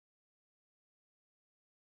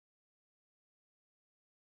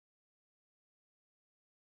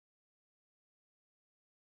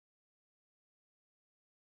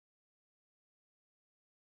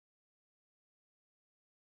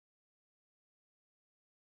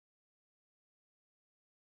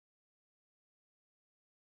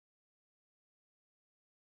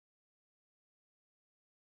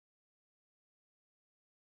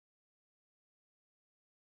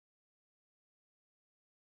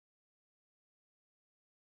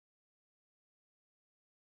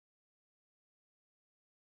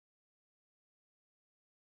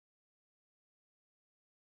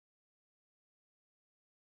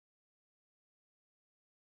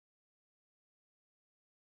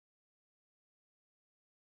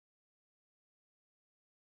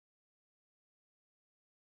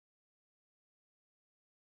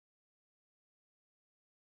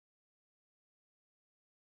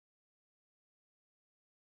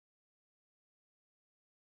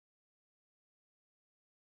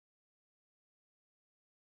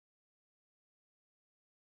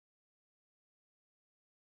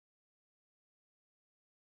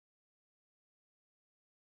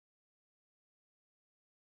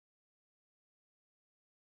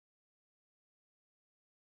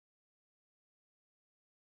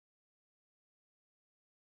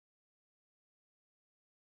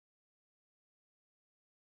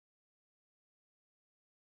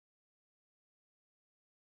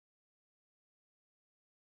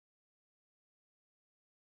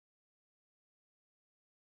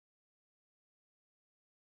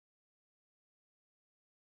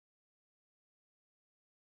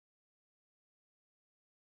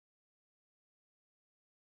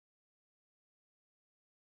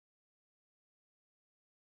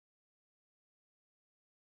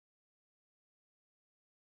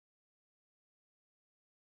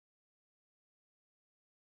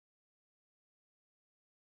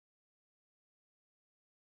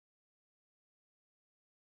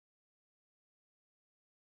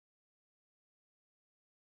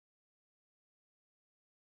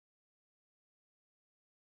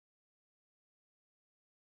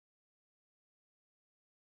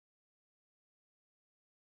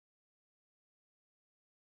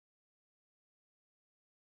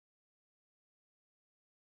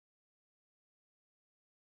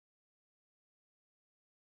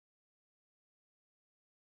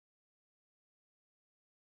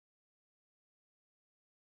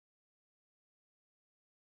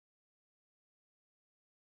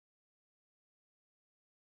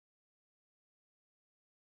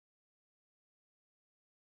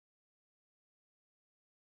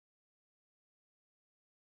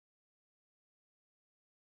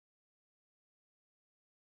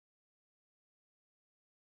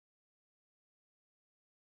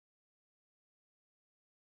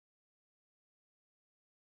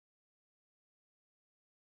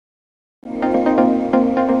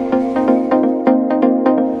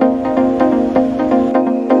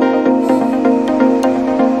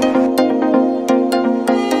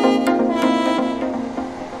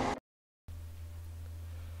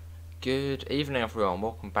Good evening everyone,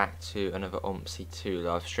 welcome back to another OMSI 2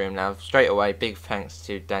 live stream. Now straight away, big thanks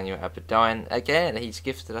to Daniel Aberdine. Again, he's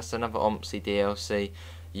gifted us another OMSI DLC,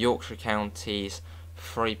 Yorkshire Counties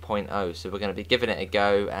 3.0. So we're going to be giving it a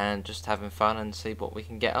go and just having fun and see what we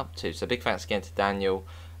can get up to. So big thanks again to Daniel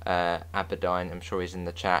Aberdine, I'm sure he's in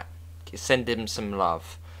the chat. Send him some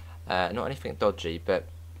love. Not anything dodgy, but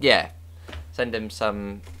yeah, send him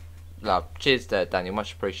some love. Cheers there, Daniel,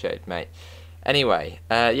 much appreciated, mate. Anyway,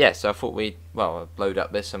 yeah, so I thought we'd, load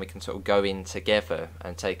up this and we can sort of go in together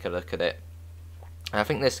and take a look at it. I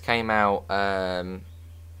think this came out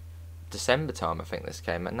December time, I think this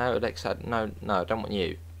came out. No, Alexa, no, I don't want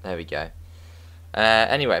you. There we go.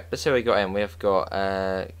 Anyway, let's see what we got in. We've got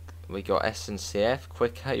SNCF,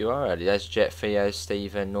 Quicker, you are early. There's Jet Theo,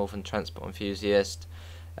 Stephen, Northern Transport Enthusiast,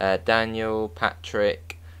 Daniel,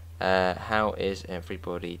 Patrick. How is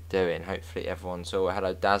everybody doing? Hopefully everyone's all.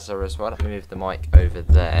 Hello Dazza as well. Let me move the mic over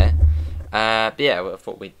there. But yeah, I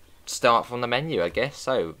thought we'd start from the menu, I guess.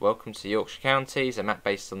 So, welcome to Yorkshire Counties, a map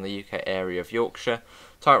based on the UK area of Yorkshire.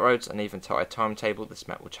 Tight roads and even tighter timetable. This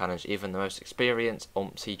map will challenge even the most experienced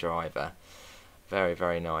OMSI driver. Very,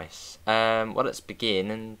 very nice. Well, let's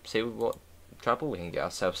begin and see what trouble we can get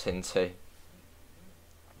ourselves into.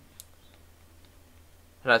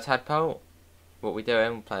 Hello Tadpole. What we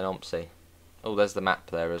doing? We're playing OMSI. Oh, there's the map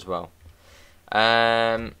there as well.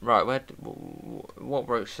 Right, what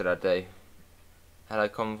route should I do? Hello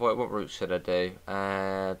Convoy, what route should I do?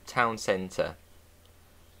 Town Centre.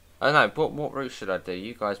 I don't know, what route should I do?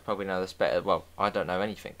 You guys probably know this better. Well, I don't know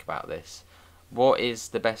anything about this. What is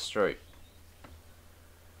the best route?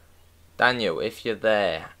 Daniel, if you're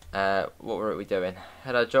there, what route are we doing?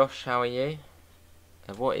 Hello Josh, how are you?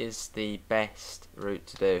 What is the best route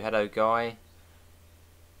to do? Hello Guy.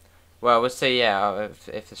 Well, we'll see, yeah,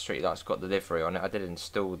 if the streetlight's got the livery on it. I did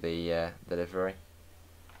install the livery.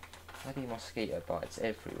 Bloody mosquito bites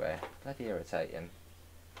everywhere. Bloody irritating.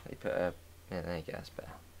 Let me put a... yeah, there you go, that's better.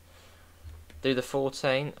 Do the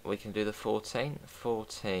 14. We can do the 14.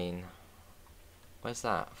 14. Where's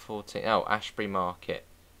that? 14. Oh, Ashbury Market.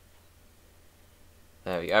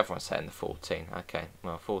 There we go. Everyone's saying the 14. Okay,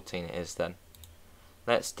 well, 14 it is then.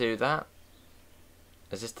 Let's do that.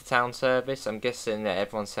 Is this the town service? I'm guessing that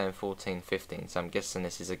everyone's saying 14, 15, so I'm guessing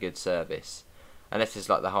this is a good service. Unless it's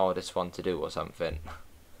like the hardest one to do or something.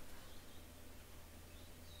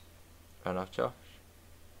 Fair enough, Josh.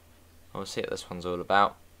 We'll see what this one's all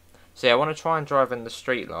about. So yeah, I want to try and drive in the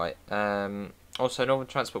street light. Also, Northern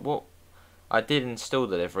Transport, what I did install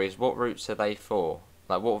the deliveries, what routes are they for?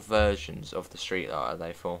 Like, what versions of the street light are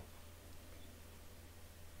they for?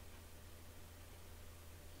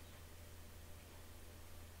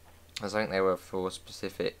 I think they were for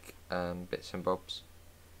specific bits and bobs.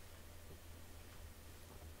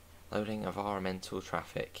 Loading environmental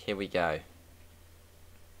traffic. Here we go.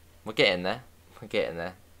 We're getting there. We're getting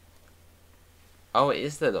there. Oh, it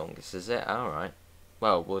is the longest, is it? Alright.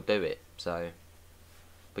 Well, we'll do it. So,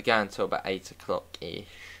 we're going until about 8 o'clock-ish.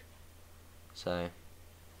 So,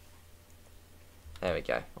 there we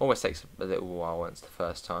go. Always takes a little while once the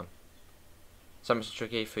first time. So much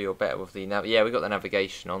tricky for your better with the yeah, we got the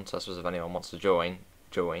navigation on, so I suppose if anyone wants to join.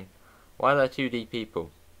 Why are there 2D people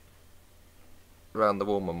around the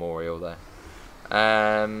War Memorial there?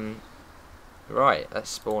 Right, let's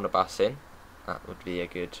spawn a bus in. That would be a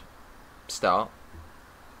good start.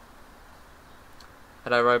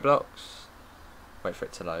 Hello Roblox. Wait for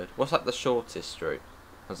it to load. What's like the shortest route?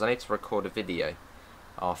 Because I need to record a video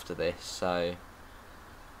after this, so...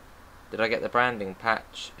 Did I get the branding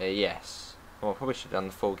patch? Yes. Well, I probably should have done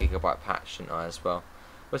the 4 GB patch, shouldn't I, as well?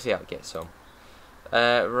 We'll see how it gets on.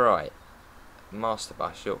 Right. Master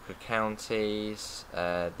Bus, Yorkshire Counties.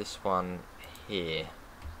 This one here.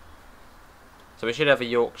 So we should have a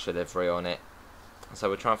Yorkshire livery on it. So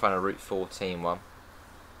we'll try and find a Route 14 one.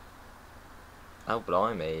 Oh,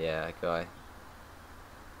 blimey, yeah, guy.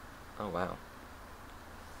 Oh, wow.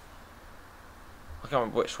 I can't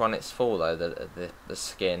remember which one it's for, though, the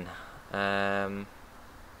skin.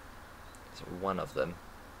 Is it one of them?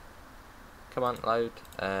 Come on, load.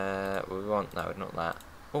 We want... no, not that.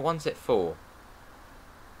 What one's it for?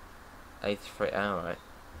 83, alright.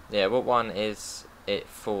 Yeah, what one is it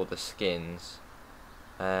for the skins?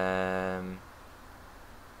 Then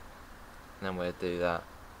we'll do that.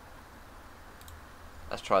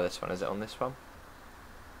 Let's try this one. Is it on this one?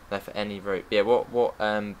 No, for any route. Yeah, what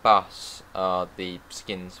bus are the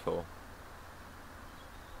skins for?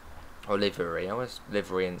 Or livery. I was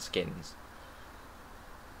livery and skins.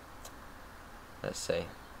 Let's see.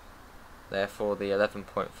 Therefore, the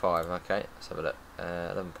 11.5. Okay, let's have a look.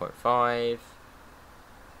 11.5.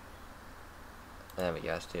 There we go.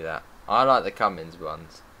 Let's do that. I like the Cummins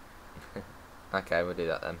ones. Okay, we'll do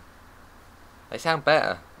that then. They sound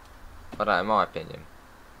better. I don't know, in my opinion.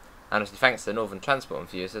 And obviously thanks to Northern Transport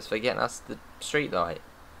and Users for getting us the street light.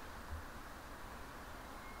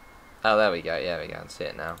 Oh, there we go. Yeah, we go and see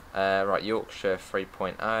it now. Right, Yorkshire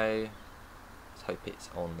 3.0. Let's hope it's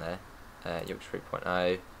on there. Yorkshire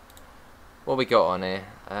 3.0. What we got on here?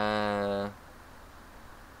 I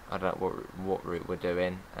don't know what route we're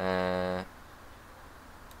doing. Does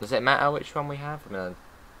it matter which one we have? I mean,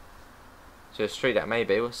 so street that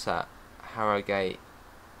maybe. What's that? Harrogate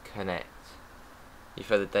Connect. You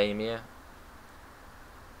for the Damia?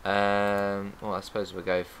 Well, I suppose we'll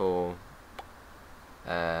go for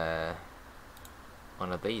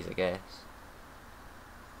one of these, I guess.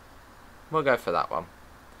 We'll go for that one.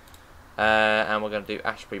 And we're going to do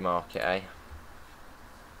Ashbury Market, eh?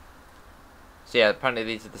 So yeah, apparently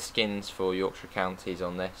these are the skins for Yorkshire counties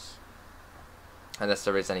on this. Unless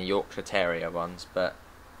there is any Yorkshire Terrier ones, but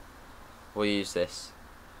we'll use this.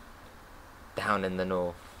 Down in the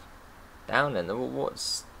north. Down in the...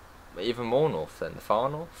 what's... even more north than the far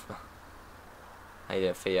north? How you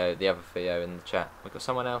doing, Theo? The other Theo in the chat. We've got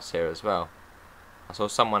someone else here as well. I saw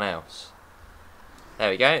someone else.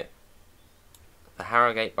 There we go. The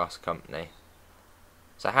Harrogate Bus Company.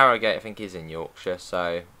 So Harrogate, I think, is in Yorkshire,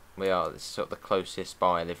 so we are, this is sort of the closest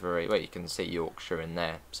by livery. Well, you can see Yorkshire in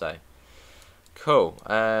there, so cool.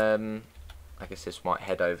 I guess this might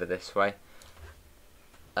head over this way.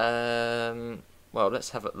 Well,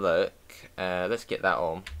 let's have a look. Let's get that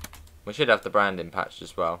on. We should have the branding patch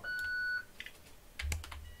as well.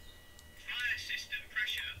 Fire system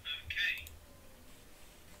pressure okay.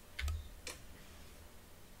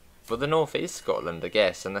 Well, the north is Scotland, I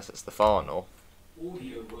guess, unless it's the far north.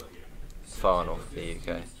 Far north of the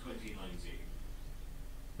UK.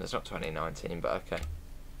 It's not 2019, but okay.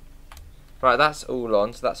 Right, that's all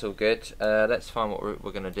on, so that's all good. Let's find what route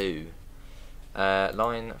we're going to do.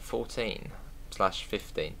 Line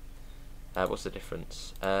 14/15. What's the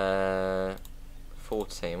difference?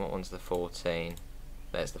 14, what one's the 14?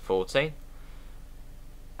 There's the 14.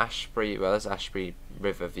 Ashbury, well, there's Ashbury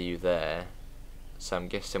River View there. So I'm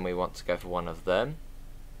guessing we want to go for one of them.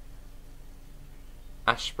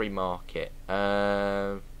 Ashbury Market.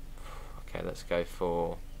 Okay, let's go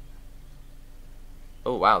for...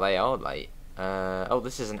 Oh, wow, they are late. Oh,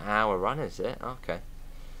 this is an hour run, is it? Okay.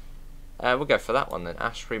 We'll go for that one then.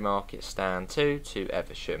 Ashbury Market Stand 2 to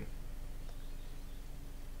Eversham.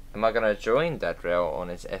 Am I going to join Dadriel on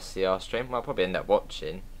his SCR stream? Well, I'll probably end up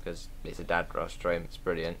watching, because it's a Dadriel stream. It's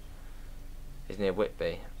brilliant. He's near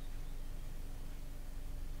Whitby.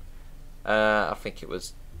 I think it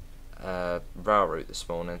was rail route this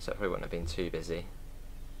morning, so it probably wouldn't have been too busy.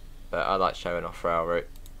 But I like showing off rail route.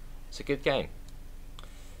 It's a good game.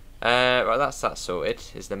 Right, that's that sorted.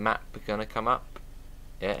 Is the map going to come up?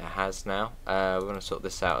 Yeah, it has now. We're going to sort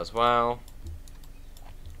this out as well.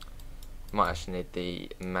 Might actually need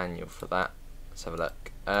the manual for that. Let's have a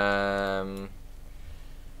look.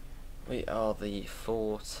 We are the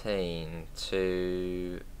 14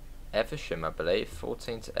 to Eversham, I believe.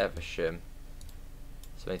 14 to Eversham.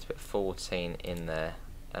 So we need to put 14 in there.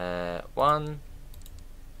 1.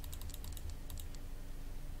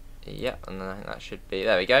 Yep, and then I think that should be...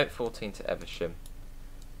 There we go, 14 to Eversham.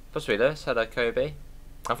 Possibly Lewis, hello Kobe.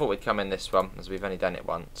 I thought we'd come in this one, as we've only done it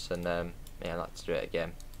once, and yeah, I'd like to do it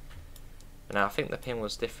again. But now I think the pin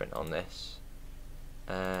was different on this.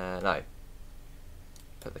 No.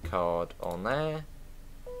 Put the card on there.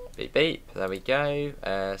 Beep beep, there we go.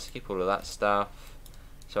 Skip all of that stuff.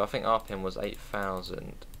 So I think our pin was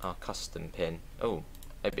 8,000, our custom pin. Oh,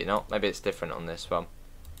 maybe not, maybe it's different on this one.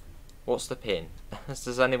 What's the pin?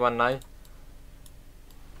 Does anyone know?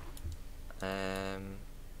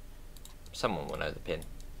 Someone will know the pin.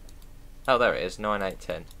 Oh, there it is,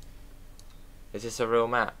 9810. Is this a real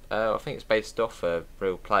map? I think it's based off a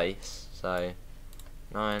real place. So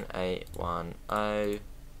 9810.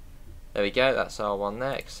 There we go. That's our one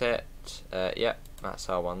there. Accept. Yep, that's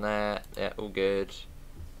our one there. Yeah, all good.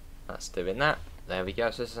 That's doing that. There we go.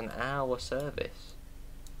 So this is an hour service.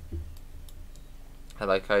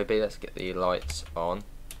 Hello Kobe, let's get the lights on.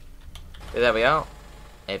 There we are.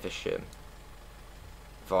 Eversham.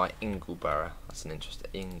 Via Ingleborough. That's an interesting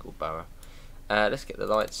Ingleborough. Let's get the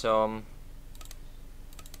lights on.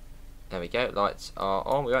 There we go, lights are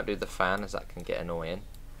on. We won't do the fan as that can get annoying.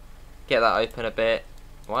 Get that open a bit.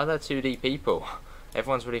 Why are there 2D people?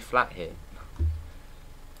 Everyone's really flat here.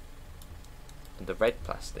 And the red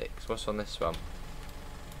plastics. What's on this one?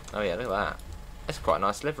 Oh yeah, look at that. It's quite a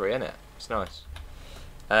nice livery, isn't it? It's nice.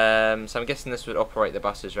 So I'm guessing this would operate the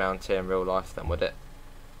buses around here in real life then, would it?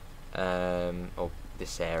 Or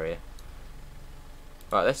this area.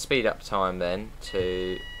 Right, let's speed up time then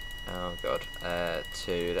to, oh god,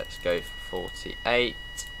 let's go for 48.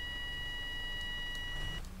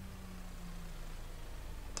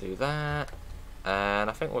 Do that, and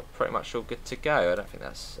I think we're pretty much all good to go. I don't think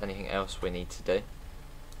that's anything else we need to do.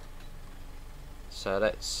 So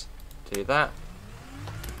let's do that.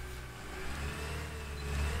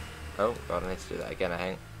 Oh god, I need to do that again, I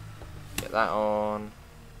think. Get that on.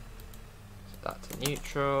 Set that to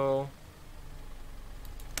neutral.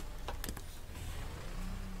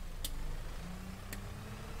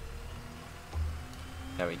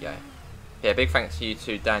 There we go. Yeah, big thanks to you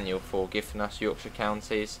to Daniel for gifting us Yorkshire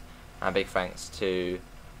counties, and big thanks to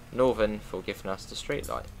Northern for gifting us the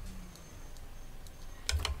streetlight.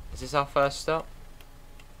 Is this our first stop?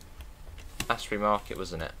 Ashbury Market,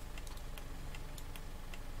 wasn't it?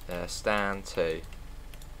 Stand 2.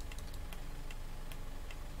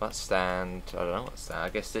 What stand? I don't know what stand. I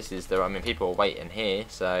guess this is the. I mean, people are waiting here,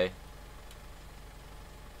 so.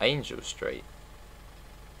 Angel Street.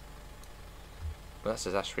 Well, that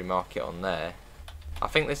says Ashbury Market on there. I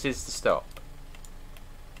think this is the stop.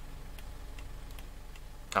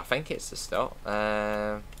 I think it's the stop.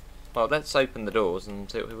 Well, let's open the doors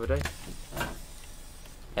and see what people do.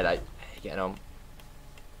 Hello, how you getting on?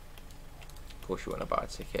 Of course you want to buy a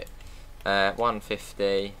ticket.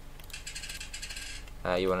 150.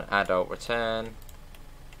 You want an adult return.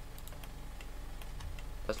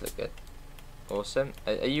 Does look good. Awesome.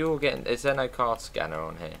 Are you all getting? Is there no card scanner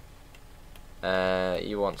on here?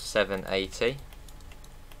 You want 780.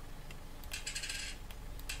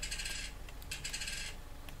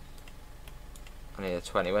 I need a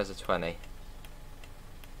 20. Where's a 20?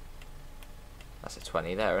 That's a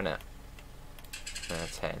 20 there, isn't it?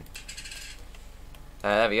 10.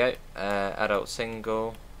 There we go. Adult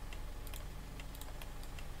single.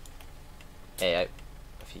 There you go.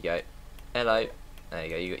 Off you go. Hello. There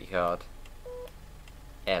you go. You got your card.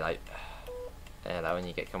 Hello. Hello. When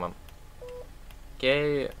you get, come on.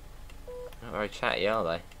 Go. Not very chatty, are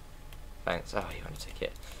they? Thanks. Oh, you want a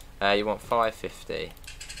ticket? You want 550.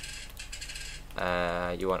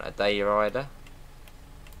 You want a day rider.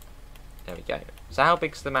 There we go. So how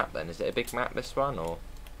big's the map then? Is it a big map, this one, or?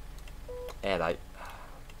 Hello.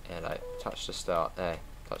 Hello. Touch the start. There.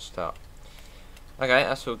 Touch start. Okay,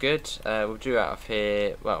 that's all good. We'll due out of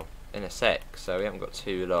here, well, in a sec, so we haven't got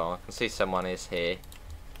too long. I can see someone is here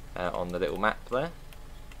on the little map there.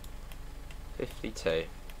 52. There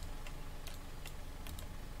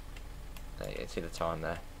you go, see the time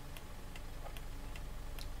there.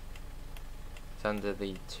 It's under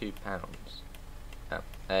the £2.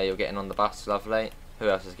 Oh, you're getting on the bus, lovely. Who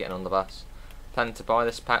else is getting on the bus? Planning to buy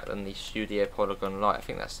this pack and the Studio Polygon Light. I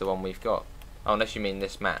think that's the one we've got. Oh, unless you mean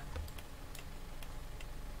this map.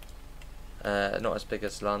 Not as big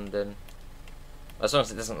as London. As long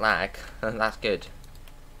as it doesn't lag, then that's good.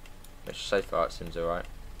 Which so far it seems alright.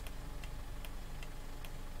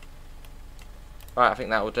 Right, I think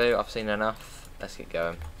that will do. I've seen enough. Let's get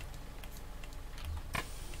going.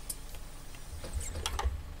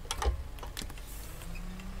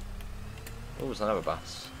 Oh, there's another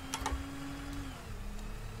bus.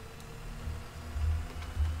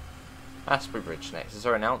 Asbury Bridge next. Is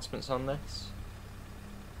there announcements on this?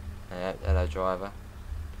 Hello, driver.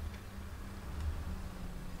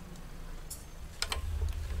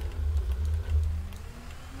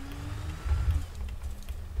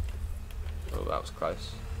 Oh, that was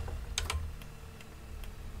close.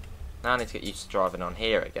 Now I need to get used to driving on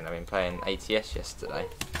here again. I've been playing ATS yesterday.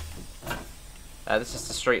 This is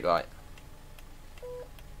the street light.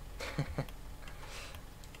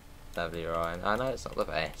 Lovely, Ryan. I know it's not the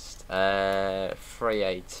best.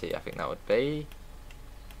 380, I think that would be.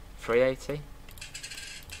 380.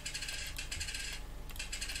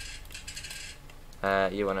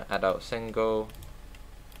 You want an adult single.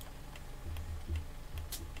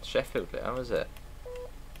 Sheffield, how was it?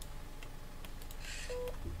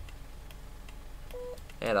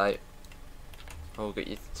 Hello. Oh, get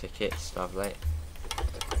your tickets, lovely.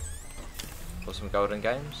 For some golden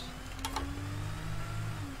games.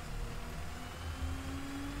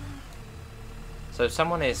 So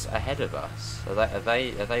someone is ahead of us. Are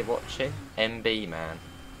they watching? MB man.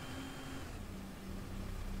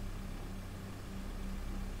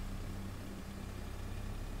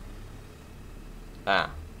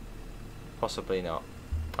 Ah. Possibly not.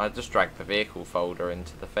 I just dragged the vehicle folder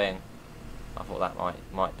into the thing. I thought that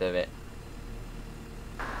might do it.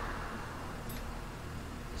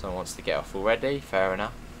 Someone wants to get off already, fair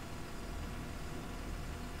enough.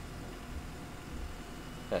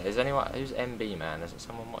 Is anyone, who's MB man? Is it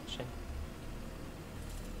someone watching?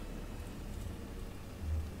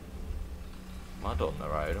 Mud on the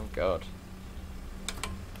road, oh god.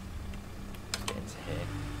 Let's get into here.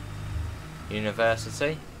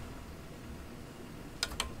 University.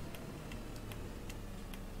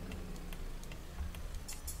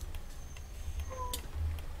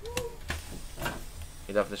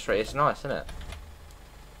 You love the street, it's nice, isn't it?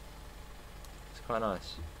 It's quite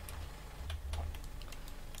nice.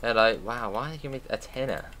 Hello, wow, why are you giving me a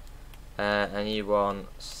tenner? And you want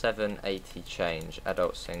 780 change,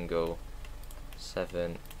 adult single,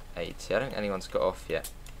 780. I don't think anyone's got off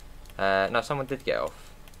yet. No, someone did get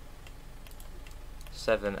off.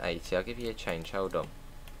 780, I'll give you a change, hold on.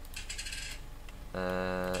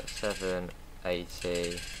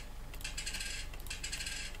 780.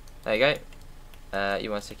 There you go.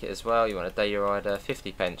 You want a ticket as well, you want a day rider,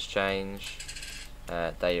 50 pence change,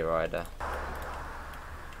 day rider.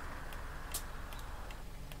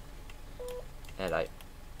 Hello.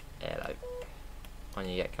 Hello. On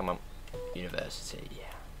you get, come on. University.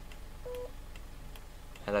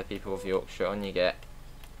 Hello people of Yorkshire, on you get.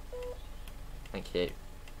 Thank you.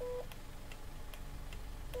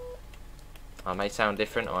 I may sound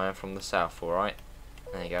different, I am from the south, alright?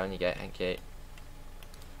 There you go, on you get, thank you.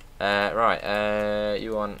 Right,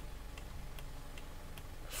 you want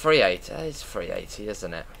 380, it's 380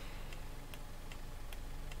 isn't it?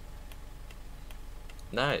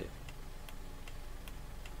 No.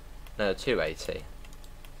 No, 280.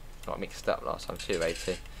 Got mixed up last time,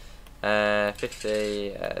 280.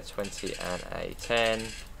 50, 20 and a 10.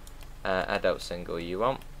 Adult single you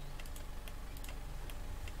want.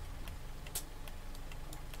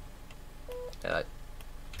 Hello.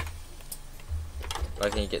 I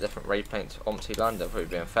think you get different repaints for OMSI London, probably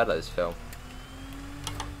be a Fellows film.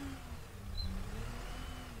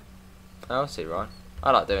 Oh, I see, right. I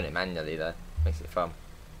like doing it manually though, makes it fun.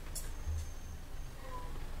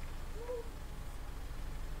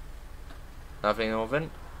 Lovely Northern.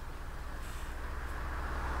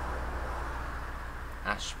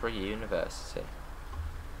 Ashbury University.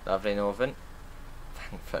 Lovely Northern.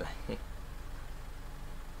 Thankfully.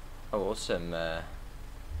 Oh, awesome,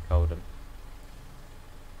 Oldham.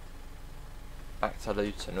 Back to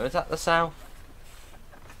Luton. Is that the south?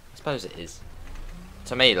 I suppose it is.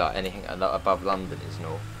 To me, like anything a lot above London is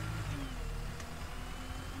north.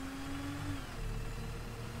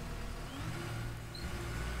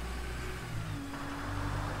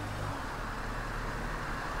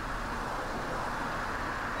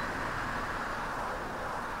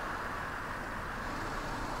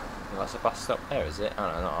 Well, that's a bus stop there, is it? Oh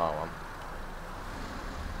no, not our one.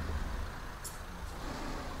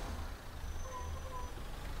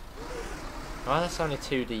 Why that's only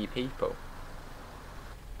 2D people?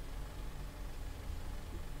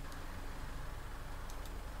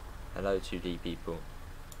 Hello 2D people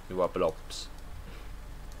who are blobs.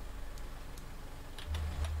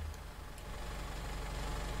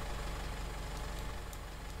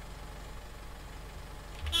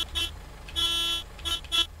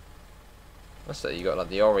 What's that? You got like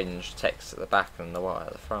the orange text at the back and the white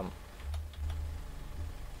at the front.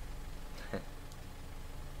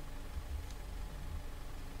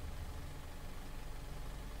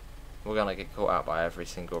 We're gonna get caught out by every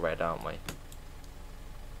single red, aren't we?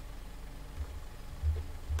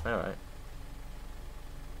 Alright.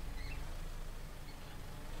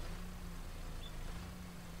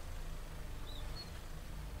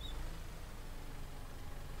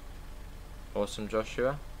 Awesome,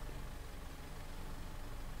 Joshua.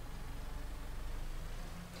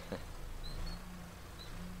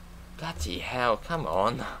 Bloody hell, come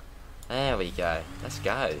on. There we go. Let's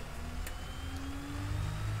go.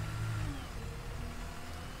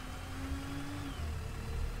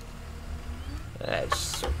 Yeah,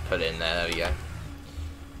 just sort of put it in there, we go.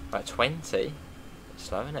 Right, 20. It's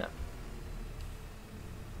slow, isn't it?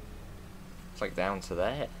 It's like down to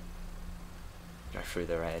there. Go through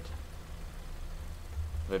the red.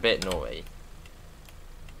 We're a bit naughty.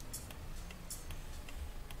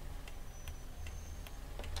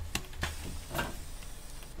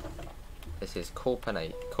 This is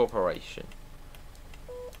corporation.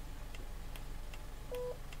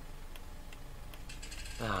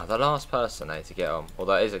 Ah, the last person I need to get on. Well,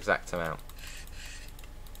 that is exact amount.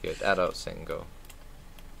 Good, adult single.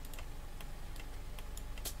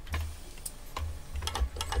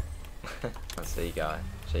 That's the guy,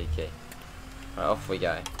 cheeky. Right, off we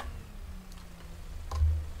go.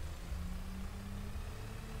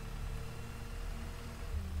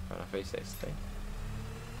 On a 360.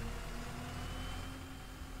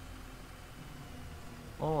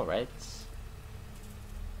 More reds.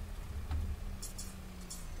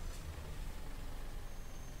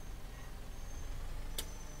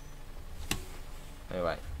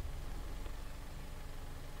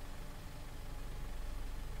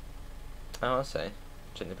 Oh, I see.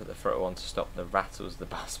 Gently put the throttle on to stop the rattles the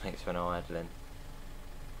bus makes when idling.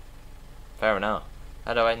 Fair enough.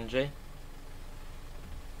 Hello, NG. I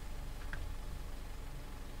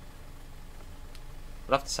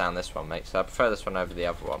love the sound this one makes, so I prefer this one over the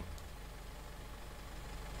other one.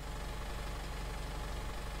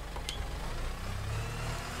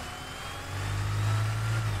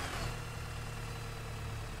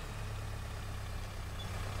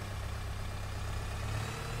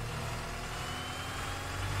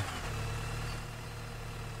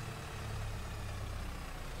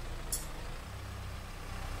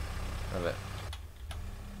 Love it.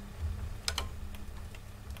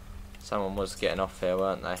 Someone was getting off here,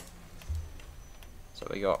 weren't they? So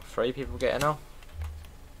we got 3 people getting off.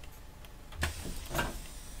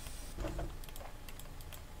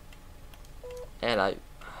 Hello.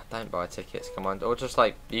 Don't buy tickets, come on. Or just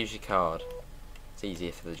like use your card. It's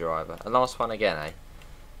easier for the driver. And last one again, eh?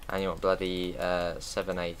 And you want bloody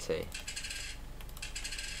 780.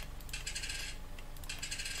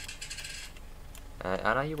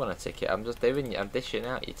 I know you want a ticket. I'm dishing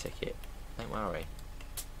out your ticket. Don't worry.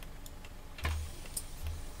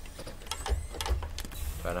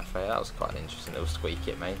 Fair enough, that was quite an interesting little squeak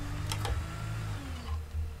it, mate.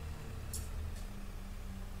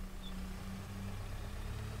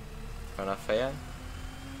 Fair enough, yeah.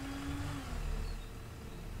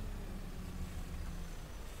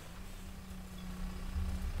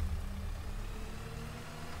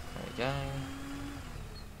 There we go.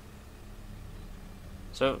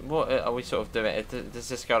 So what are we sort of doing? Does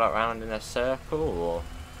this go like round in a circle, or?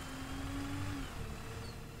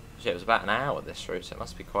 Shit, it was about an hour this route, so it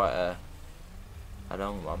must be quite a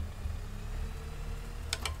long one.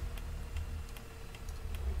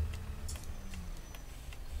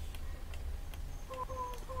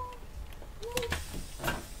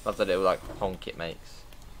 Love the little like honk it makes.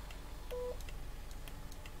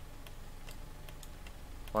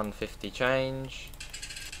 150 change.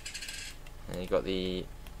 And you got the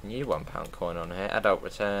new £1 coin on here. Adult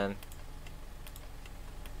return.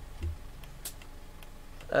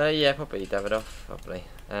 Yeah, probably Davidoff, probably.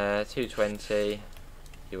 220.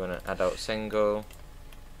 You want an adult single.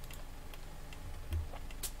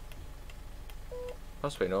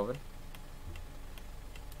 Possibly Northern.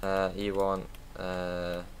 You want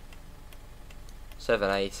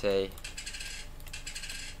 780.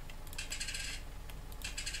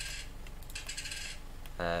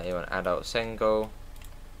 You want adult single.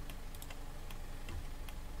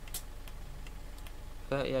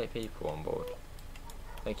 38 people on board.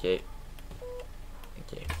 Thank you.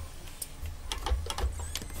 Thank you.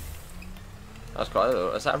 That's quite a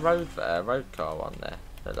little. Is that a road car one there?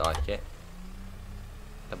 I like it.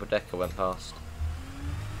 Double decker went past.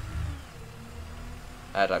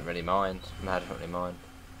 I don't really mind. I don't really mind.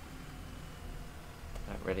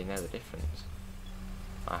 I don't really know the difference.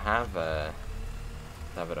 I have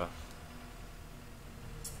Davidoff.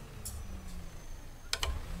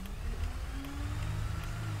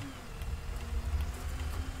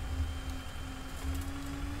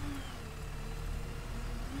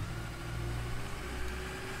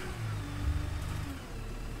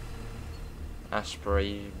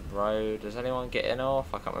 Ashbury Road. Is anyone getting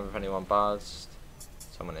off? I can't remember if anyone buzzed.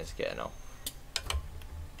 Someone is getting off.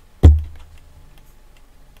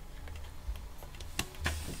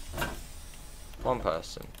 One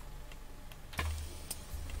person.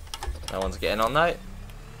 No one's getting on though.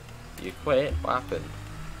 You quit? What happened?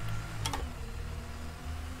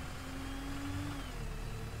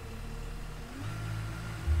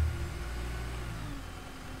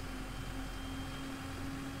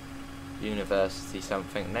 University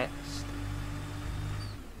something next.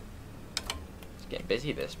 It's getting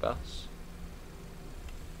busy this bus.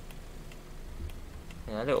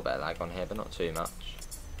 Yeah, a little bit of lag on here, but not too much.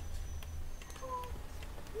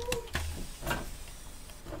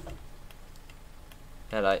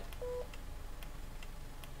 Hello.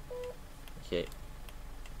 Thank you.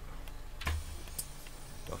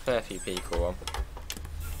 Got a fair few people on.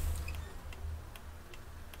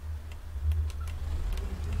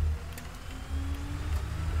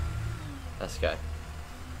 Let's go.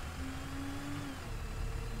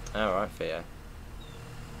 Alright, Theo.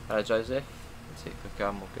 Hello, Joseph. Let's see if we're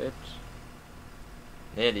all good.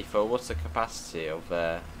 Nearly full. What's the capacity of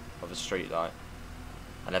a street light?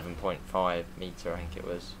 11.5 metre, I think it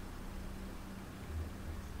was.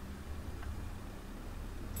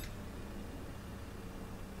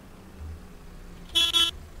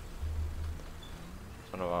 It's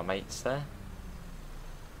one of our mates there.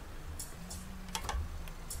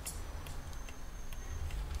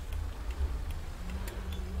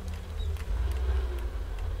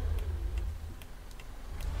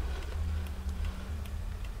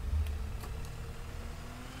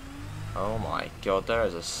 Oh my god, there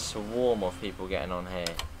is a swarm of people getting on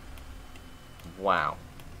here. Wow.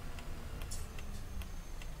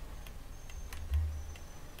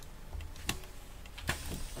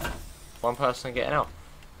 One person getting off.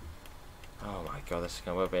 Oh my god, this is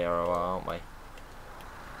going to be a while, aren't we?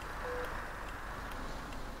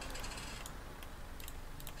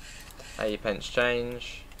 80p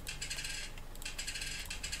change.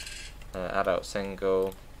 Adult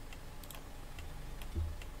single.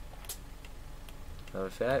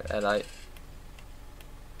 Hello.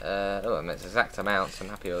 Oh, it's exact amounts. I'm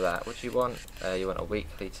happy with that. What do you want? You want a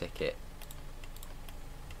weekly ticket.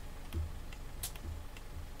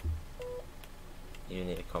 You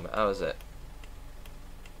need a comment. Oh, is it?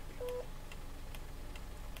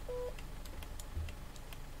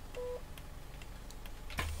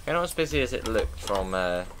 You're not as busy as it looked from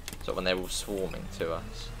sort of when they were all swarming to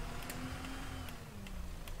us.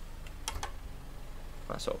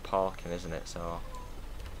 That's sort of parking, isn't it? So,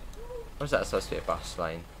 or is that supposed to be a bus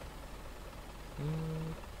lane? I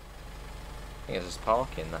think it's just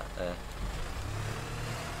parking that there.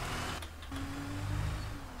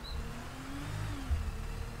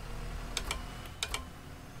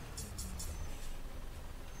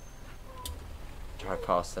 Drive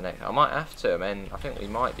past the next. I might have to. I mean, I think we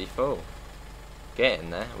might be full.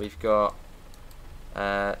 Getting there. We've got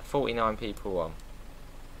 49 people on.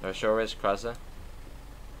 There sure is, Crazza.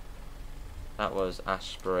 That was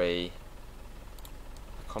Ashbury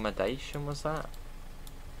accommodation, was that?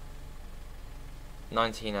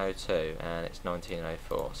 1902, and it's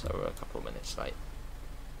 1904, so we're a couple of minutes late.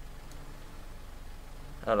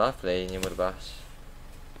 Oh, lovely, new with the bus.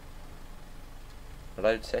 The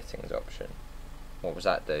load settings option. What was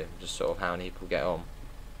that do? Just sort of how many people get on.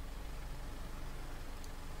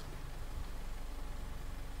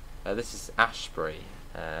 This is Ashbury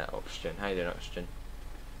oxygen. How you doing, oxygen?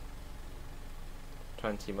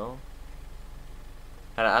 20 more.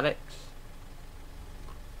 Hello, Alex.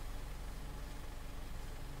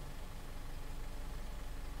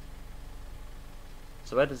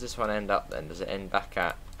 So where does this one end up then? Does it end back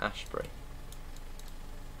at Ashbury?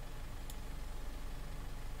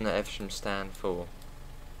 No, Evesham stand for.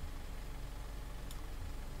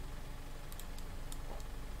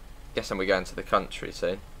 Guessing we're going to the country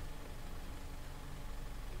soon.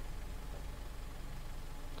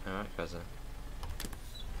 Alright, cousin.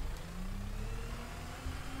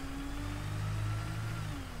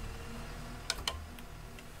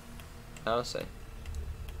 Oh, I see.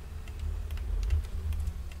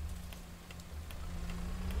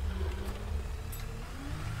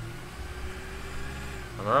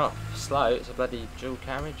 And we're off. Slow, it's a bloody dual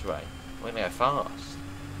carriageway. We're gonna go fast.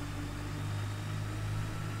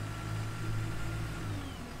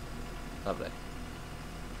 Lovely.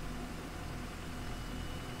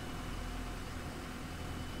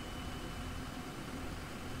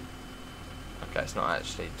 Okay, it's not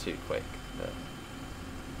actually too quick, but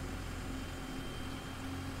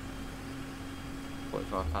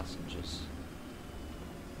 45 passengers.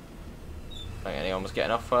 I don't think anyone was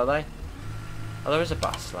getting off, were they? Oh, there is a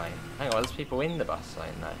bus lane. Hang on, there's people in the bus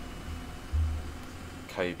lane though.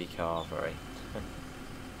 Kobe Carvery.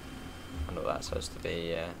 I wonder what that's supposed to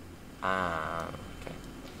be. Okay.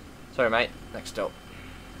 Sorry, mate. Next stop.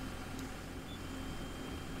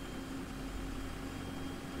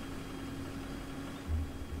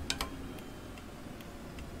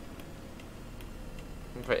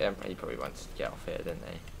 He probably wanted to get off here, didn't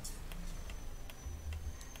he?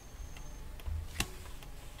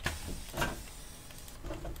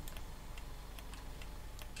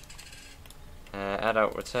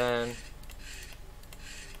 Adult return.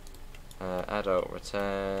 Adult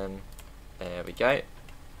return. There we go.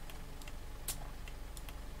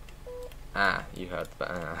 Ah, you heard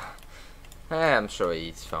the I'm sure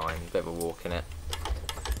he's fine. Bit of a walk in it.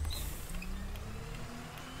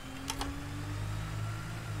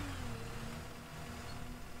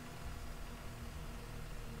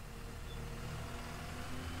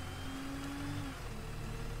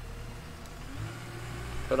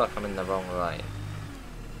 I feel like I'm in the wrong lane.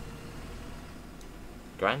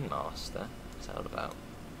 Grandmaster? What's that all about?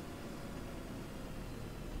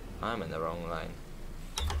 I'm in the wrong lane.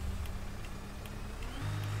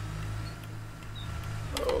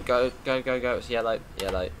 Oh, go, go, go, go. It's yellow,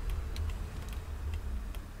 yellow.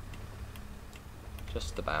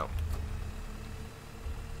 Just about.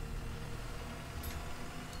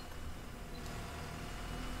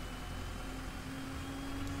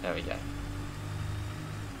 There we go.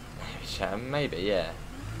 Maybe, yeah.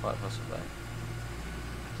 Quite possibly.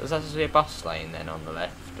 So is that supposed to be a bus lane then on the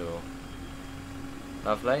left, or?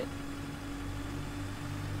 Lovely.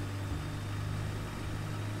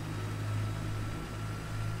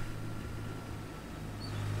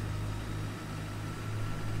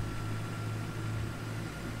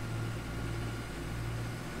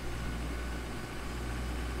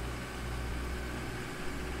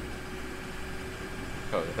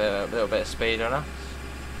 Got a little bit of speed on us.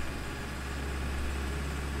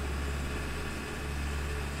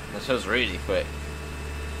 This feels really quick.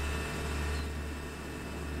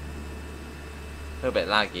 A little bit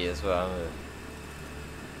laggy as well.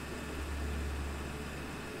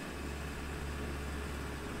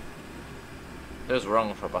 Feels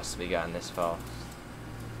wrong for a bus to be going this fast.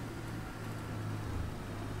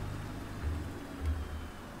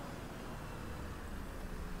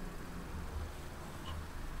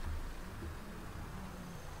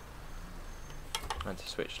 I had to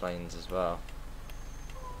switch lanes as well.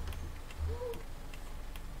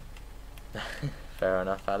 Fair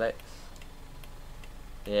enough, Alex.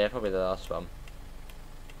 Yeah, probably the last one.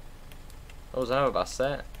 Oh, there's another bus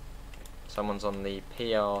there. Someone's on the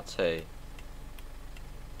PR2.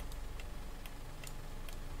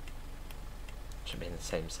 Should be in the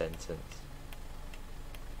same sentence.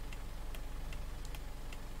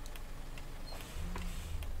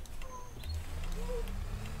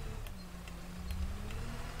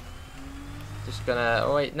 Just gonna.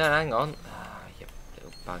 Oh wait, no, hang on. Oh, you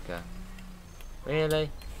little bugger. Really?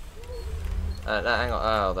 No, hang on.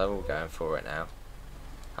 Oh, they're all going for it now.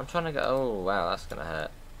 I'm trying to go. Oh, wow, that's gonna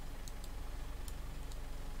hurt.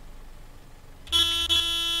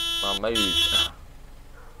 Well, move.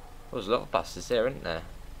 Oh, there's a lot of buses here, isn't there?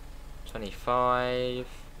 25,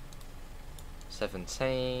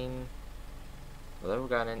 17. Well, they're all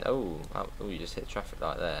going in. Oh, you just hit traffic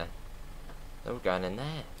light there. They're all going in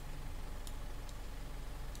there.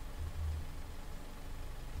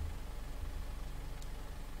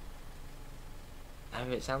 Oh,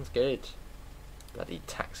 it sounds good. Bloody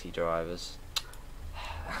taxi drivers.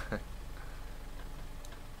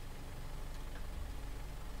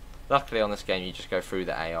 Luckily on this game you just go through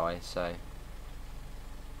the AI, so...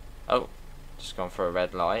 Oh, just gone for a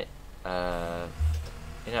red light.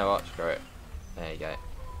 You know what, screw it. There you go.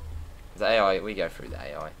 The AI, we go through the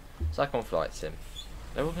AI. It's like on Flight Sim.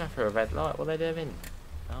 They're all going for a red light, what are they doing?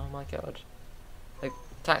 Oh my god. The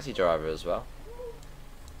taxi driver as well.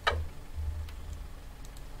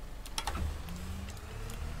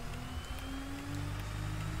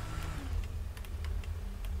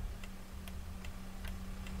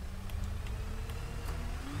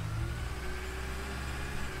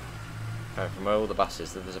 From where all the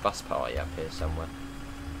buses, there's a bus party up here somewhere.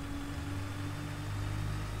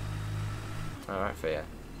 Alright for you.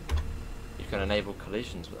 You can enable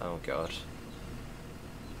collisions with, oh god.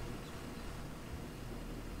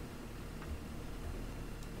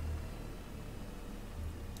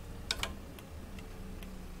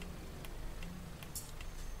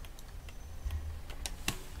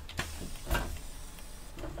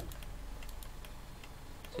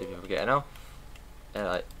 See if people getting off.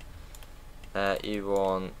 Hello. You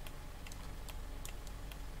want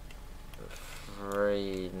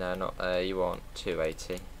 3, no not, you want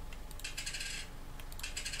 280.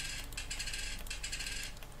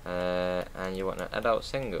 And you want an adult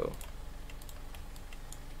single.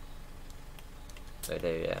 They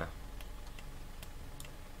do, yeah.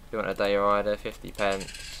 You want a day rider, 50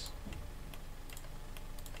 pence.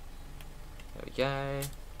 There we go.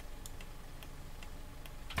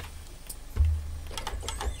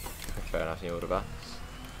 Fair enough, you order bus.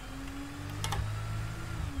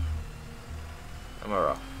 And we're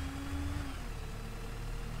off.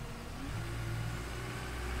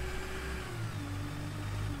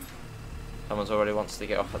 Someone's already wants to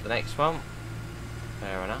get off at the next one.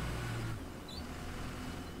 Fair enough.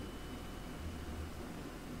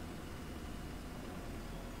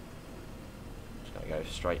 Just gotta go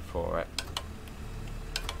straight for it.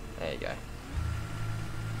 There you go.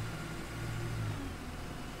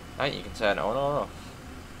 I think you can turn it on or off.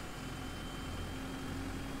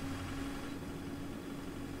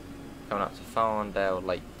 Coming up to Farndale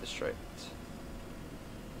Lake District.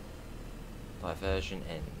 Diversion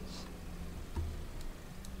ends.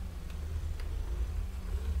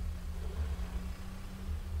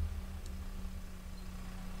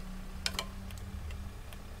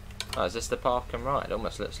 Oh, is this the park and ride?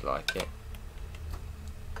 Almost looks like it.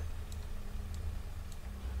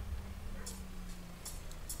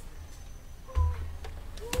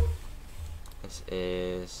 This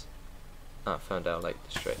is Ferndale Lake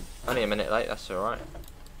District. Only a minute late, that's alright.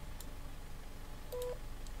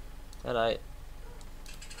 Hello.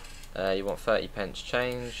 You want 30 pence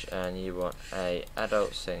change and you want a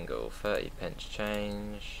adult single, 30 pence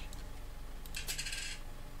change.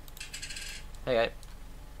 There you go.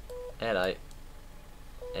 Hello.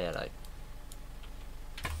 Hello.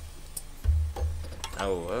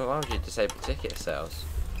 Oh, why would you disable ticket sales?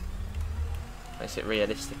 Makes it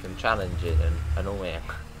realistic and challenging and annoying.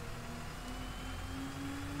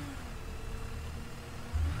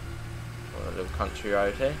 country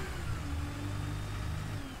road here.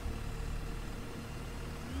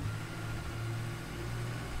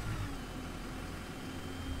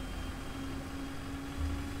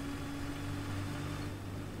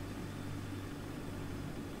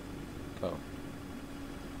 Cool.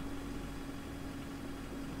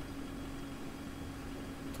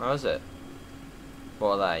 How is it? What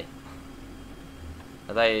are they?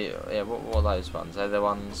 Are they, yeah, what are those ones? Are they the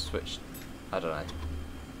ones which, I don't know.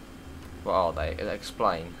 What are they?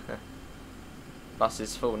 Explain. Bus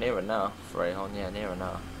is full, near enough. Rayhon, yeah, near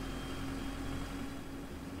enough.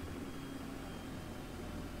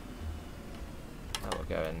 Now we're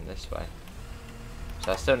going this way.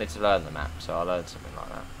 So I still need to learn the map, so I'll learn something like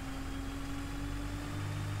that.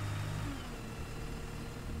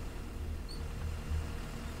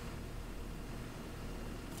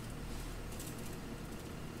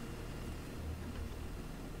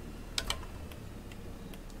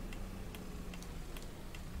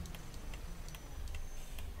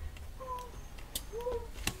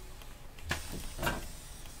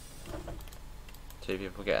 Two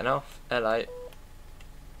people getting off. Hello.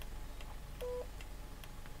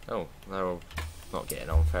 Oh, they're all not getting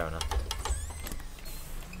on, fair enough.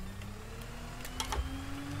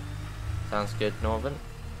 Sounds good, Northern.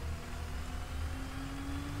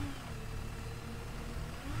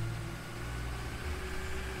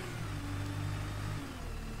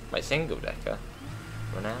 Wait, single decker?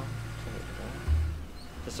 Renown?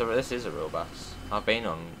 This is a real bus. I've been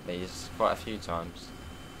on these quite a few times.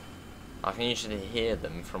 I can usually hear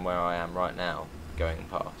them from where I am right now, going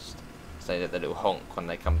past. So that the little honk when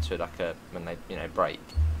they come to like a, when they, you know, brake.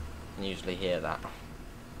 I can usually hear that.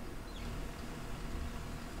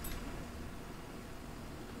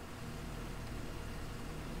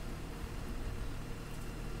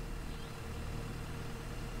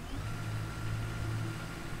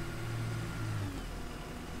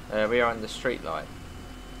 We are on the street light.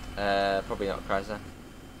 Probably not Chrysler.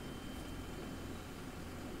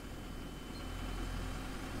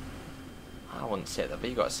 I wouldn't sit there, but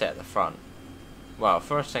you got to sit at the front. Well,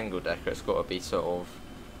 for a single decker, it's got to be sort of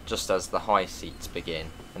just as the high seats begin,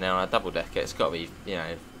 and then on a double decker, it's got to be, you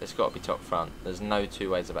know, it's got to be top front. There's no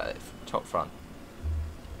two ways about it. Top front.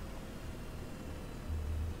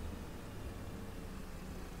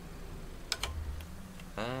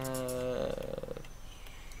 I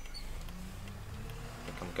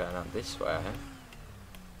think I'm going out this way. I think.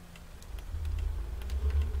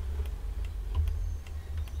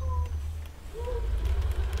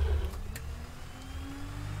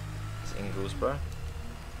 Inglesborough.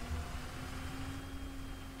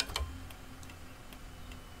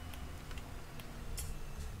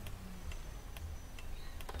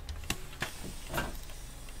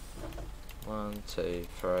 One, two,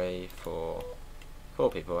 three, four.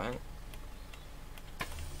 4 people, I think.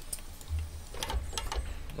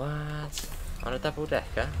 What? On a double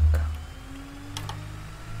decker?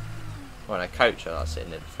 Well, on a coach, I like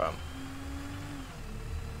sitting in front.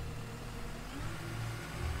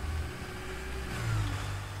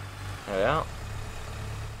 There we are.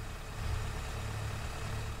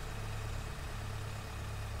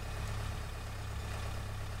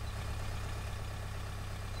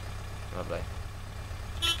 Lovely.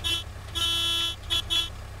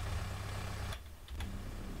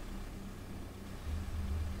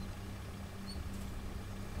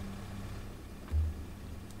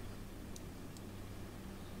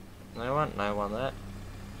 No one there.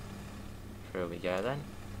 Here we go then.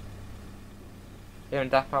 Here and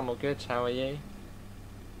Dapper, I'm all good. How are you?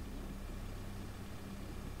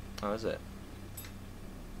 How is it?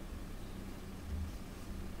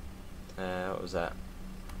 What was that?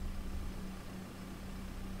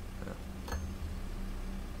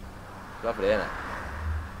 Lovely, isn't it?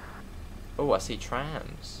 Oh, I see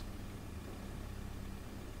trams.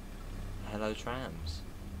 Hello, trams.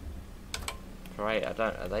 Great.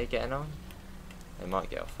 Are they getting on? They might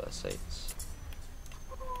get off their seats.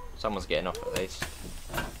 Someone's getting off at least.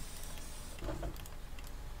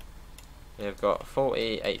 We've got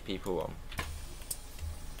 48 people on.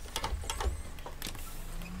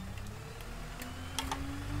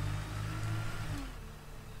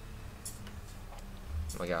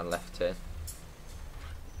 We're going left here.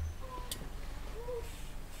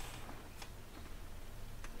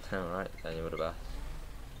 Alright, Daniel, what about?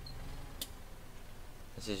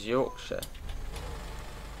 This is Yorkshire.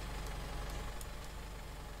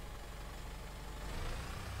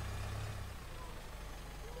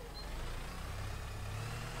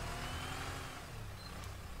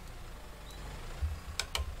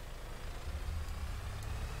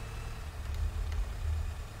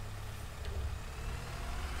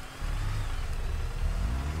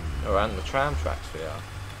 Around the tram tracks we are.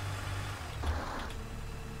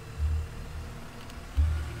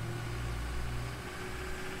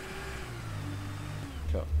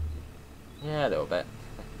 Cool. Yeah, a little bit.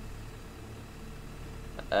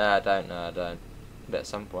 I don't know, I don't. But at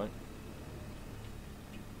some point.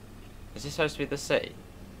 Is this supposed to be the sea?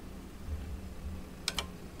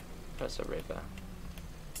 That's a river.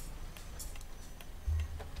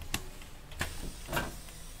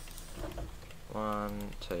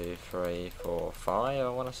 One, two, three, four, five, I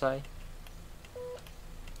want to say.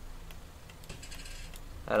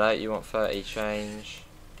 Hello, you want 30 change.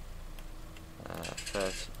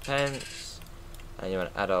 30 pence. And you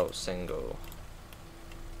want adult single.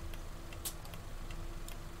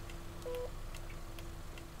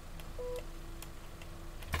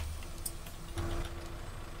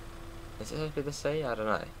 Is it supposed to be the sea? I don't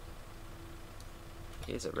know.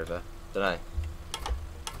 It is a river. Don't know.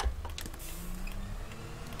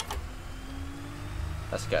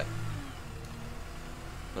 Let's go.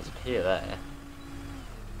 There's a pier there.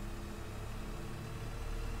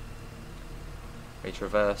 We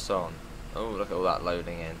traverse on. Oh, look at all that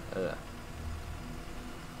loading in. Ugh.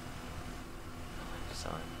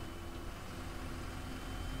 Sign.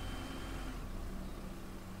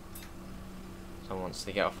 Someone wants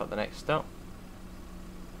to get off at the next stop.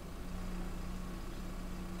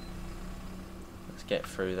 Let's get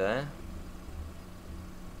through there.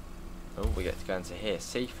 Oh, we get to go into here.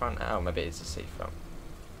 Seafront? Oh, maybe it's a seafront.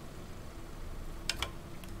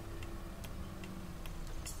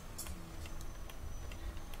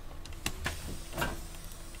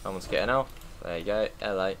 Someone's getting off. There you go.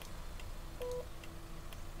 Hello.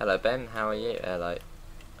 Hello, Ben. How are you? Hello.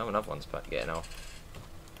 Oh, another one's getting off.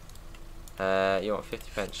 You want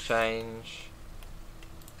 50 pence change.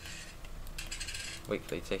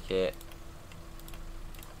 Weekly ticket.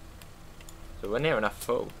 So we're near enough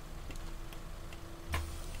full.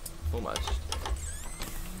 Almost.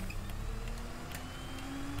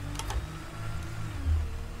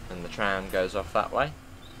 And the tram goes off that way.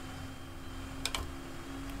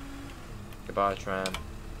 Goodbye, tram.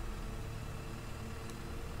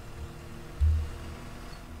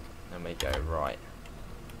 And we go right.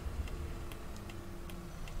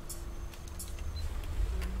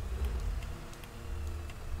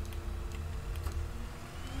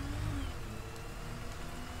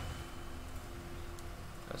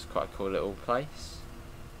 That's quite a cool little place.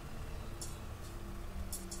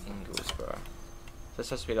 Inglesborough. Is this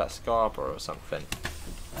supposed to be like Scarborough or something?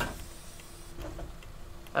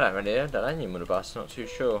 I don't really know. I don't know anyone with a bus. Not too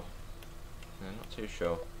sure. No, not too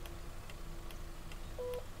sure.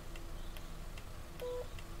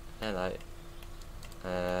 Hello.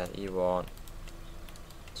 You want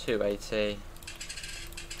 280.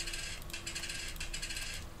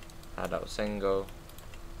 Adult single.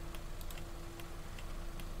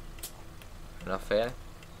 Enough here.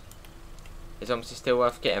 It's obviously still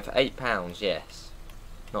worth getting for £8, yes.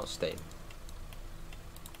 Not Steam.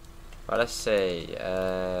 Right, let's see.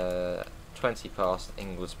 20 past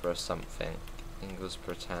Inglesborough something.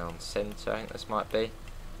 Inglesborough Town Centre, I think this might be.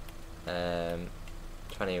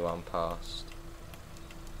 21 past.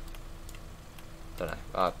 Don't know.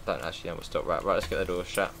 I don't actually know what stop right. Right, let's get the door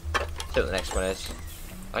shut. See what the next one is.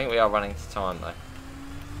 I think we are running to time though.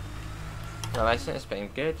 No, Mason, it's been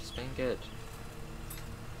good. It's been good.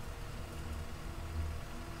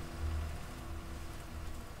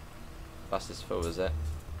 Bus is full, is it?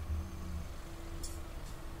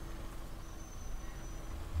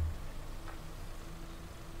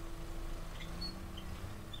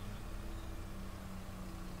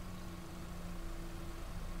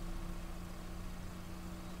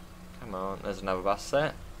 Come on, there's another bus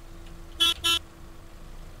there.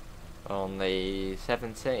 On the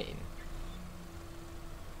 17.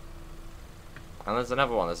 And there's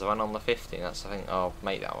another one, there's one on the 15, that's I think I'll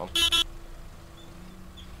make that one.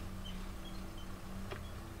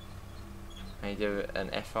 Can you do an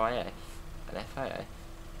FIF? An FIF?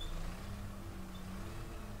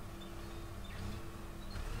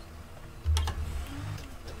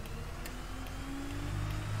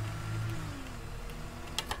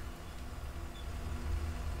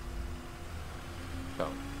 Cool.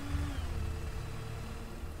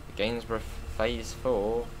 Gainsborough Phase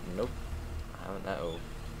 4? Nope. I haven't at all.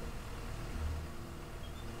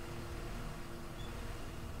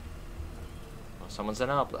 Well, someone's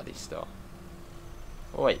in our bloody stop.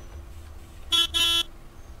 Oh, wait.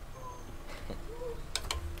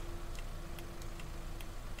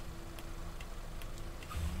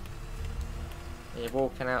 You're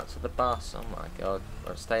walking out to the bus. Oh my god.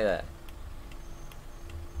 Well, stay there.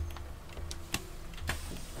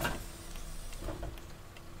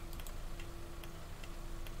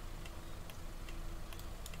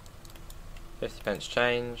 50p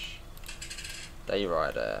change. Day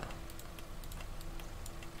rider.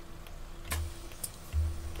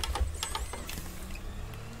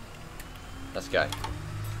 Let's go.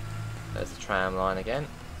 There's the tram line again.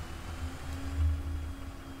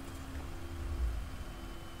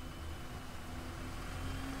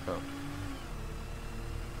 Cool.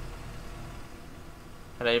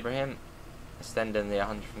 Hello, Ibrahim. Extending the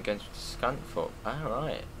 100 from Gunter to Scunthorpe.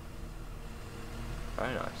 Alright.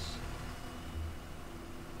 Very nice.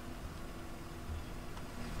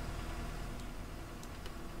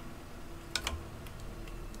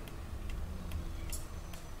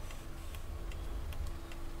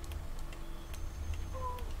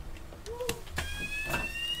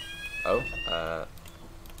 Oh,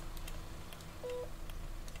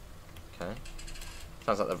 okay.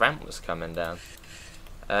 Sounds like the ramp was coming down.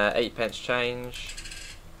 8p change.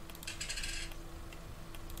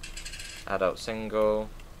 Adult single.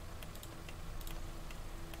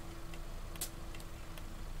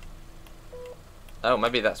 Oh,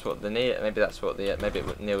 maybe that's what the maybe that's what the maybe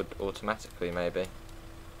it kneeled automatically. Maybe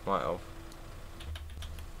might have.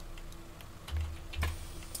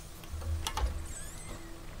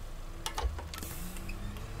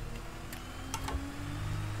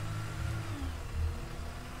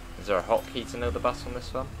 Is there a hotkey to know the bus on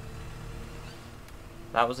this one?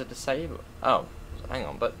 That was a disable. Oh, hang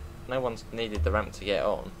on, but no one's needed the ramp to get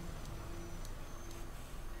on.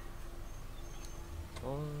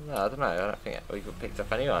 Well, no, I don't know. I don't think we picked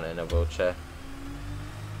up anyone in a wheelchair.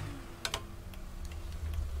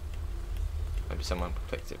 Maybe someone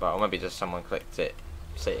clicked it, or maybe just someone clicked it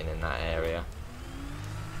sitting in that area.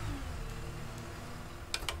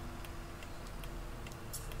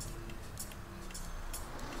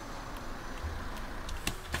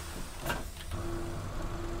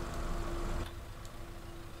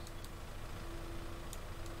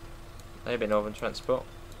 Maybe Northern Transport.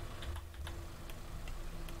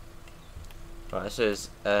 Right, this is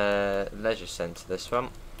Leisure Centre, this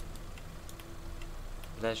one.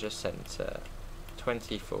 Leisure Centre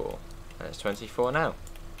 24. And it's 24 now.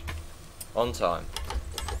 On time.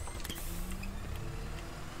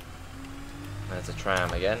 There's a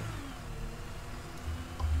tram again.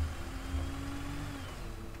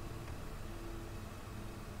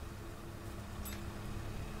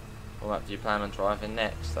 What do you plan on driving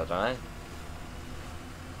next? I don't know.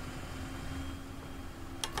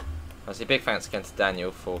 Obviously, big thanks again to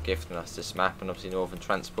Daniel for gifting us this map, and obviously Northern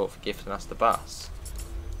Transport for gifting us the bus.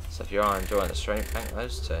 So if you are enjoying the stream, thank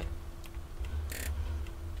those two.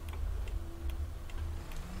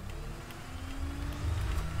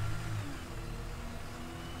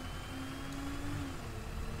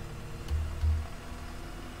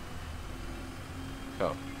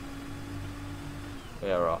 Cool.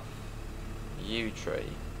 We are off. Yew Tree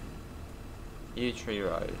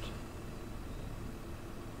Road.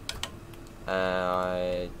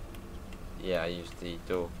 I used the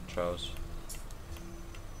door controls.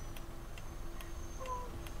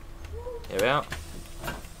 Here we are.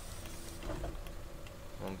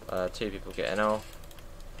 Two people getting off.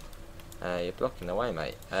 You're blocking the way,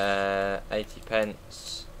 mate. 80p.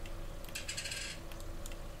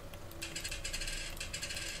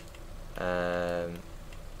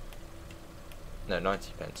 No,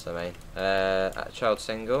 90p, I mean. At a child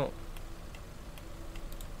single.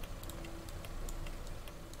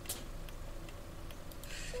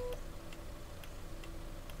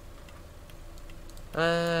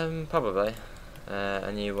 Probably.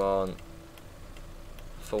 And you want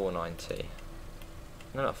 490.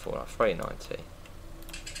 No, not 390.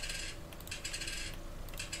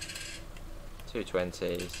 2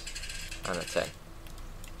 20s and a 10.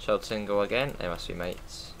 Child single again. They must be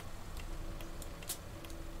mates.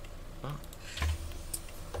 What?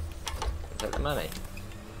 Take the money.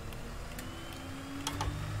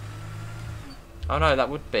 Oh no, that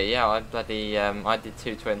would be, yeah, I bloody, I did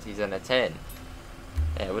 2 20s and a 10.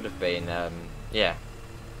 Yeah, it would have been, yeah,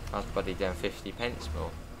 I was bloody down 50p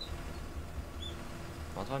more.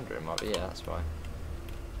 I was wondering, might be, yeah, that's why.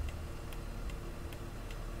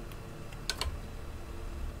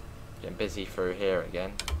 Getting busy through here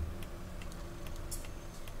again.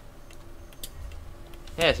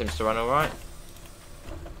 Yeah, it seems to run alright.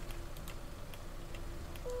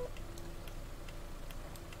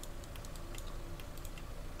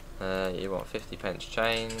 You want 50p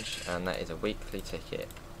change, and that is a weekly ticket.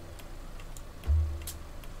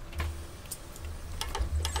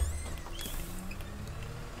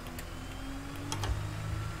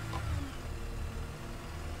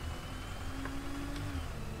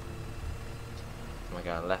 Am I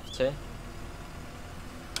going left here?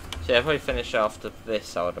 So yeah, if we finish after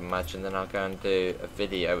this, I would imagine, then I'll go and do a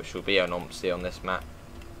video which will be on OMSI on this map.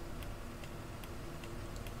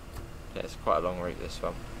 Yeah, it's quite a long route, this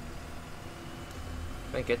one.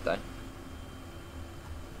 Been good though.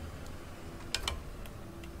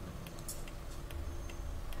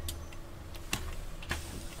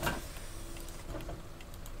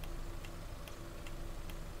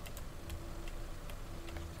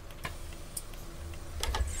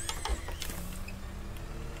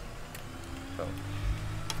 Cool.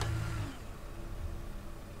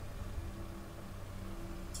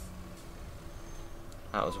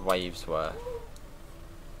 That was Wavesworth.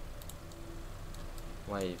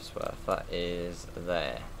 Wavesworth, that is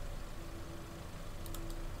there.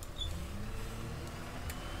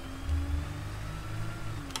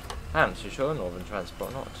 I'm too sure, Northern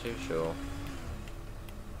Transport, not too sure.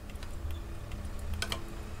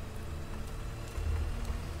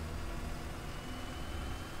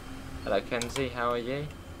 Hello Kenzie, how are you?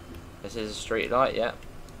 This is a street light, yeah.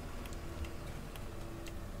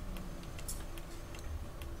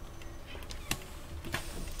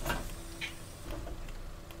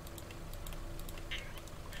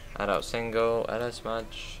 Adult single, hello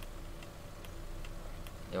Smudge.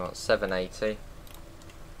 You want 780.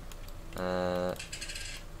 There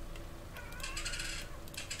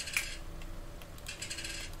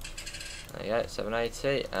you go,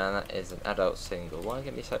 780, and that is an adult single. Why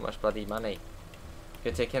give me so much bloody money?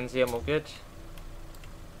 Good to Kenzie, I'm all good.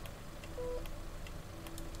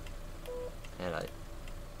 Hello.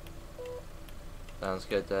 Sounds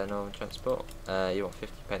good, Northern Transport. You want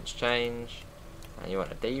 50 pence change, and you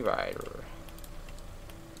want a D-rider.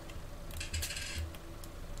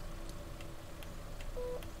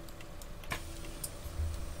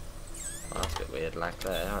 Oh, that's a bit weird lag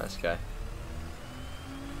there. Right, let's go.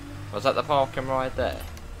 Was that the parking ride there?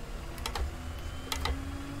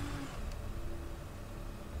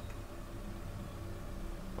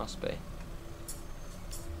 Must be.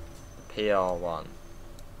 The PR1.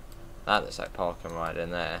 That looks like parking ride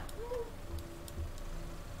in there.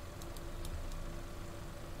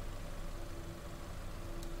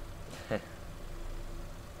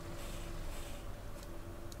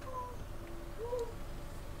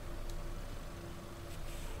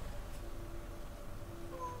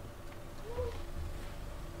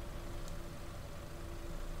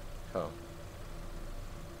 Cool.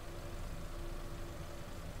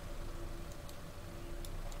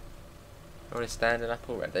 Already standing up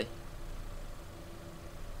already?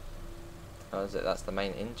 Oh, is it? That's the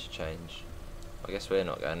main interchange. I guess we're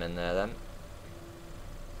not going in there then.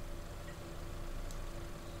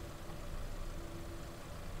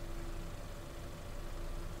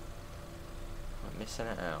 I'm missing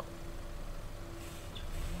it out.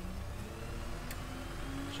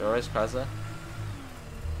 Sure is, Krasler.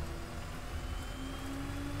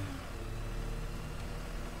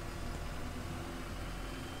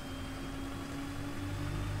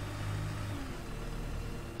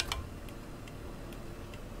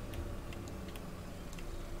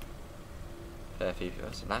 Fair few people.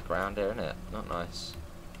 There's a lag around here, isn't it? Not nice.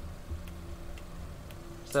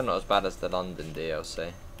 Still not as bad as the London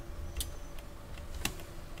DLC.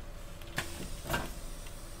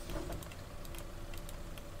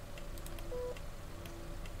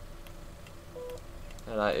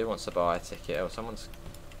 Hello, who wants to buy a ticket? Oh, someone's...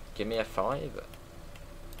 Give me a 5.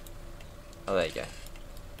 Oh, there you go.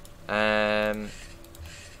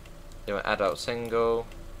 You want adult single.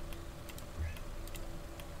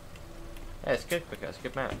 Yeah, it's good because it's a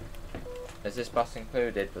good map. Is this bus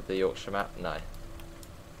included with the Yorkshire map? No.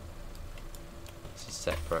 This is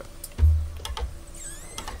separate.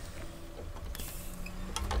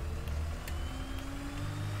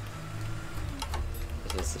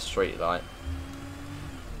 This is the street light.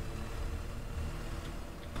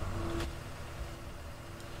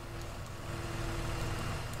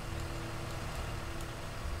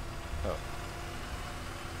 Oh.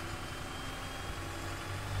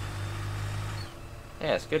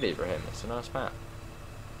 Yeah, it's good Ibrahim, it's a nice map.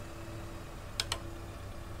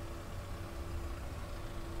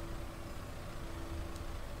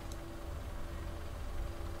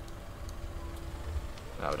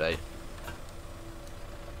 That'll do.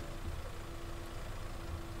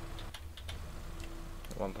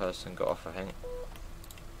 One person got off, I think.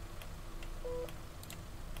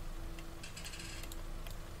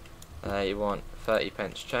 You want 30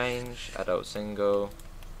 pence change, adult single.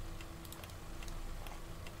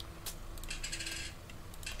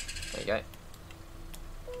 There you go.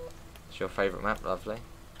 It's your favourite map, lovely.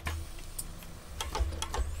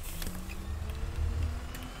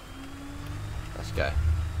 Let's go.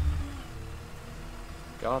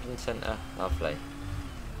 Garden centre, lovely.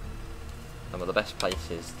 Some of the best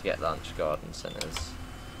places to get lunch, garden centres.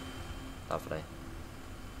 Lovely.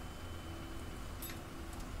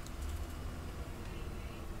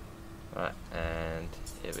 Right, and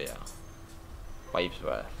here we are.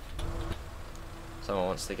 Wavesworth. Someone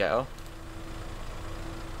wants to get off.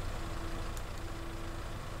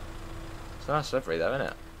 It's a nice livery though, isn't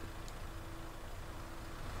it?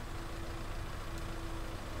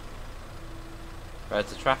 Road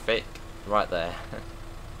to traffic, right there.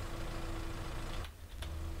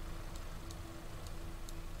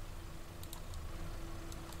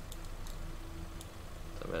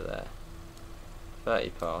 So we're there. 30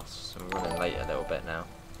 past, so we're running late a little bit now.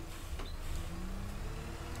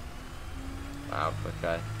 Wow,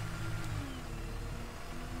 okay.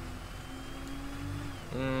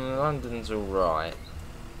 London's alright,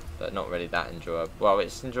 but not really that enjoyable. Well,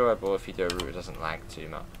 it's enjoyable if you do a route that doesn't lag too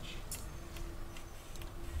much.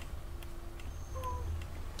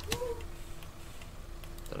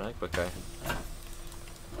 Don't know, okay.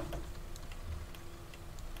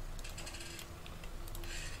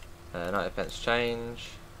 Night events change.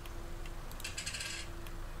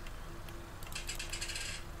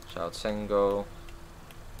 Child single.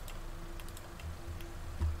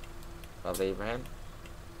 Love Ibrahim.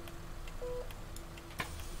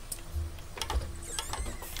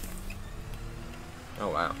 Oh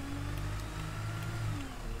wow.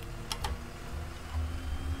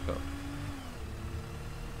 Cool.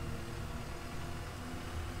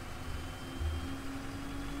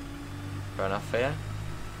 Fair enough here.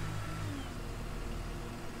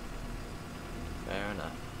 Fair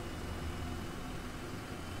enough.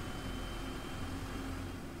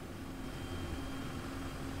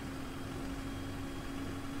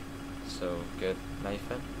 So good,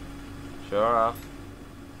 Nathan. Sure are.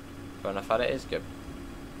 Fair enough, that it is good.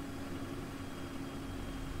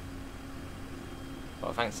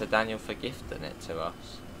 Well, thanks to Daniel for gifting it to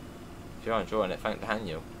us. If you're enjoying it, thank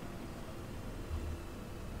Daniel.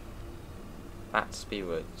 Batsby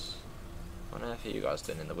Woods. What on earth are you guys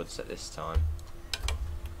doing in the woods at this time?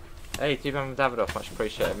 Hey, do you remember Davidoff? Much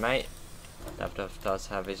appreciated, mate. Davidoff does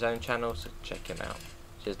have his own channel, so check him out.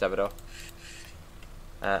 Cheers, Davidoff.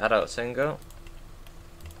 Adult single.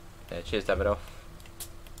 Yeah, cheers, Davidoff.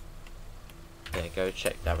 Yeah, go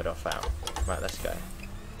check Davidoff out. Right, let's go.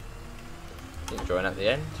 Enjoying at the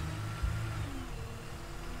end.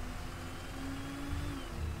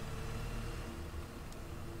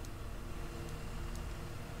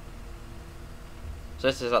 So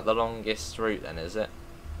this is like the longest route then, is it?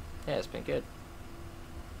 Yeah, it's been good.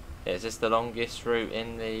 Yeah, is this the longest route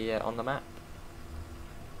in the on the map?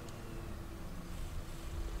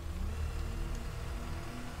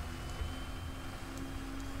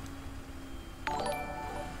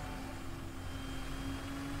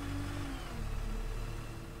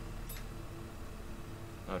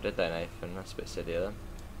 Oh, did they, Nathan? That's a bit silly of them.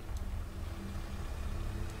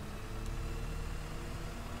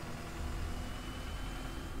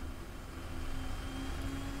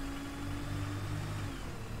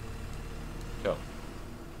 Cool.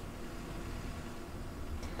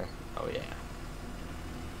 Oh yeah.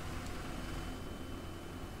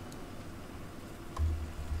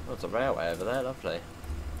 Oh, there's a railway over there, lovely.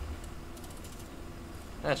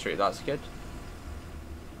 Yeah, street lights are good.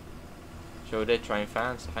 Sure did, train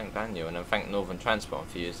fans, so thank Daniel, and then thank Northern Transport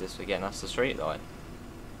for using this for getting us the street light.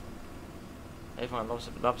 Everyone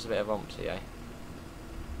loves a bit of OMSI, eh?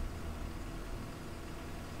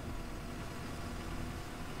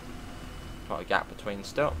 Quite a gap between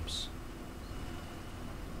stops.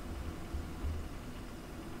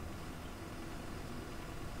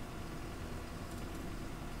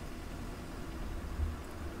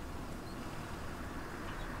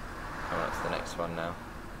 Oh, that's the next one now.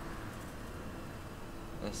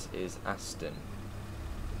 This is Aston.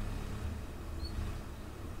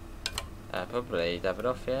 Probably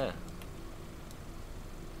Davidoff, yeah.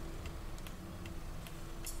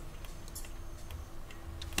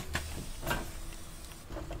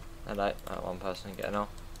 Hello, that one person getting off.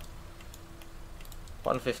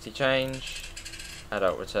 150 change.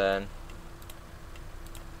 Adult return.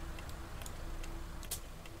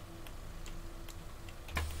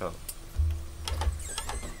 Cool.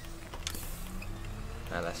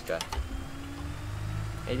 Now let's go.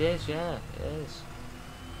 It is, yeah, it is.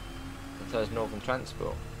 And so is Northern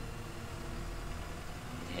Transport.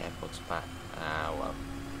 The airport's back. Ah, well.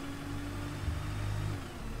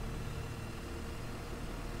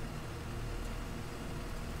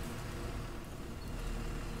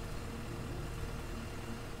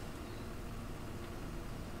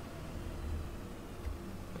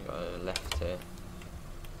 We got a left here.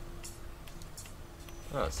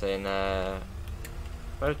 Oh, it's in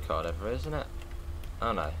road card ever, isn't it?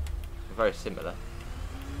 Oh no, very similar.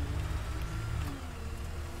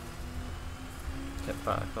 Get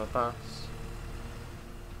back on bus.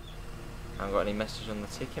 I haven't got any message on the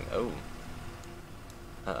ticket. Oh.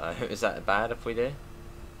 Uh-oh, is that bad if we do?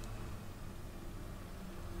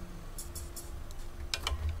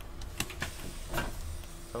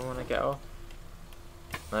 Someone want to get off?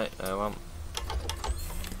 No, no one.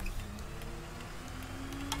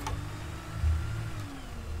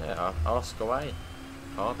 Yeah, ask away.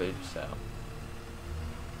 Car boot sale.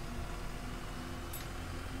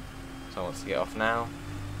 Someone wants to get off now.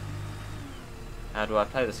 How do I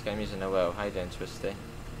play this game using a wheel? How you doing, Twisty?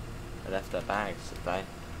 I left their bags today.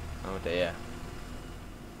 Oh dear.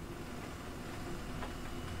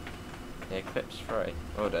 The Eclipse free.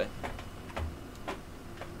 Oh dear.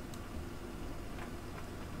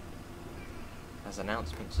 Has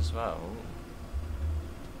announcements as well. Ooh.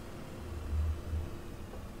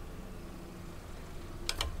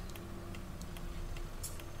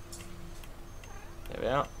 There we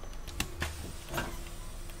are.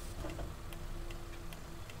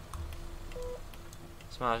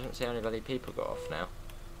 I didn't see how many people got off now.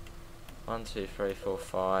 1, 2, 3, 4,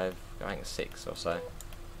 5, I think 6 or so.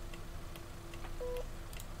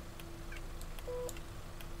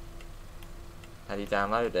 How do you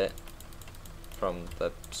download it? From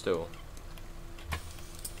the store.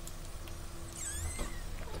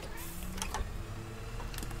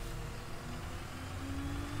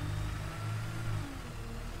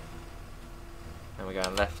 And we're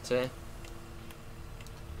going left here.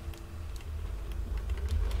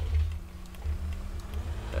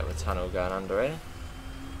 Bit of a tunnel going under here.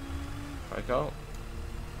 Very cool.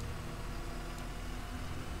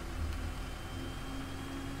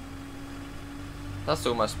 That's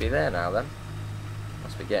all must be there now then.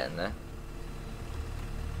 Must be getting there.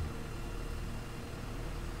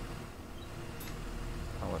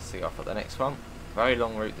 I want to see off at the next one. Very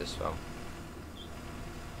long route this one.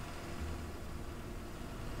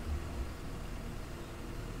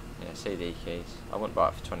 Yeah, CD keys. I wouldn't buy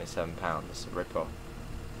it for £27. It's a rip-off.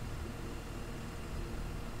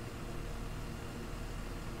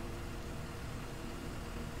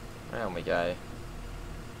 Round we go.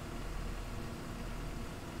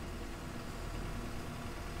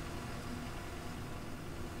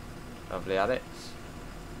 Lovely Alex.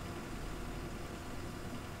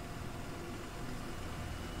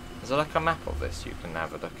 Is there like a map of this you can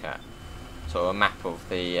have a look at? Sort of a map of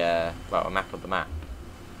the, well, a map of the map,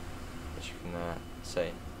 which you can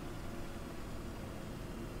see.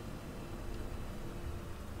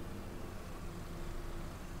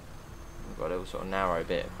 We've got a little sort of narrow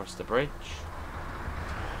bit across the bridge.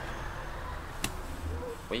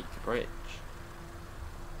 Weak bridge.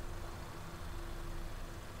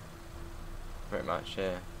 Pretty much,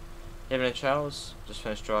 yeah. Evening and Charles, just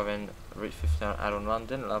finished driving Route 59 add-on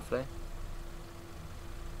London, lovely.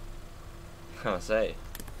 I see.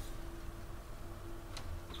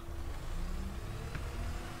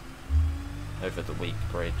 Over the weak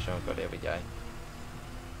bridge, oh god, here we go.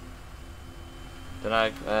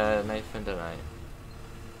 Dunno, Nathan, dunno.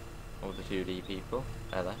 All the 2D people,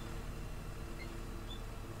 hello.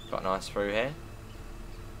 Got a nice through here.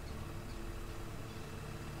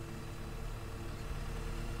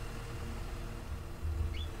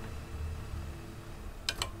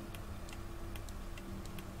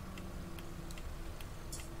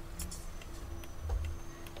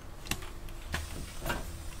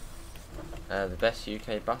 The best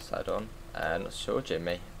UK bus add-on? Not sure,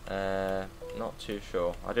 Jimmy. Not too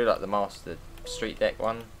sure. I do like the Master Street Deck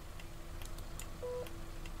one.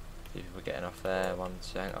 Few people getting off there. 1,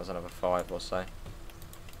 2, I think that was another 5 or so.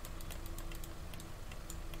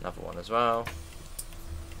 Another one as well.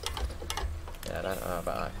 Yeah, I don't know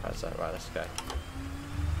about that. So, right, let's go.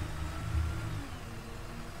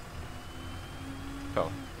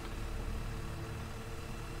 Cool.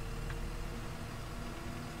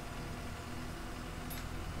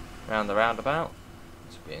 Round the roundabout.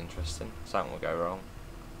 This will be interesting. Something will go wrong.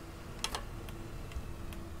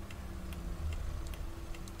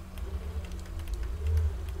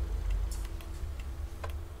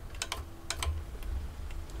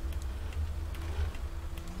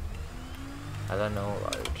 I don't know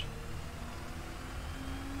road.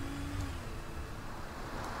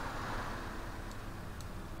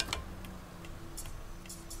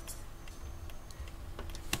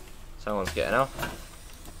 Someone's getting off.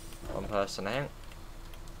 One person out.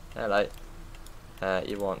 Hello.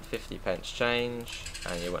 You want 50p change,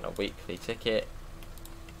 and you want a weekly ticket.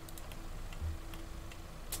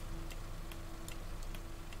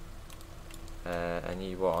 and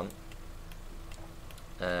you want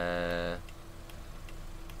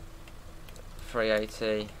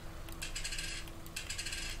 380.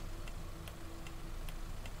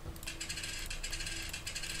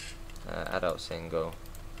 Adult single.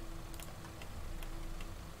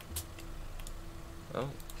 Oh,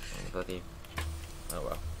 bloody. Oh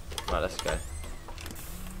well. Right, let's go.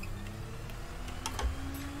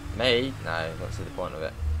 Me? No, don't see the point of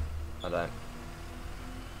it. I don't.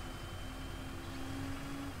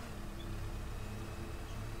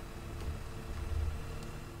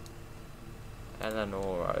 Eleanor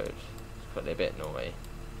Road. It's probably a bit naughty.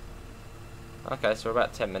 Okay, so we're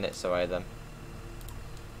about 10 minutes away then.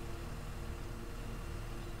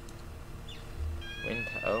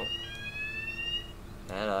 Winter. Oh.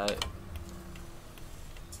 Hello.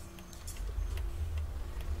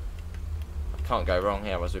 I can't go wrong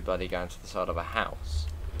here as we bloody going to the side of a house.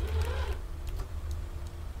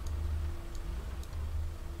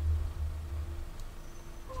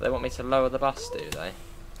 So they want me to lower the bus, do they?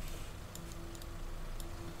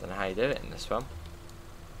 Don't know how you do it in this one.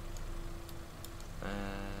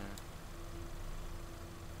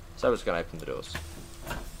 So I was going to open the doors.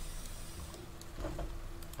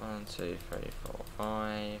 1, 2, 3, 4,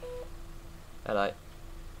 5. Hello.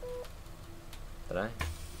 Hello.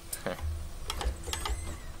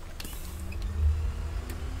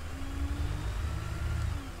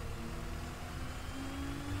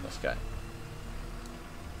 Let's go.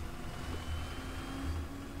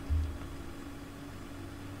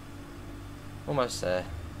 Almost there.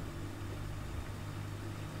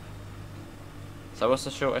 So what's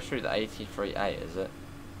the shortest route? The 83A, is it?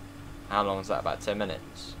 How long is that? About 10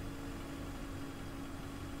 minutes?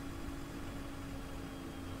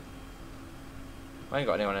 I ain't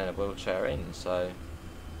got anyone in a wheelchair in, so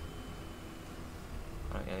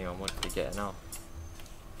I don't think anyone would be getting off.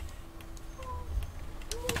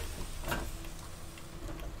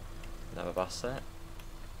 Another bus there?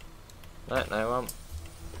 No, no one.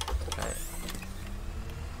 Okay.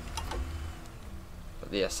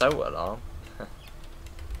 But the assault alarm.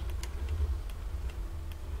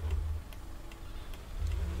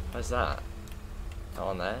 Where's that? That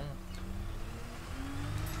one there?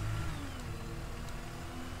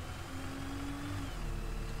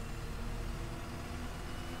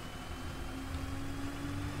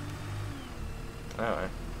 Oh.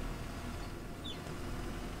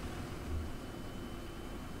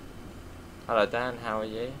 Hello Dan, how are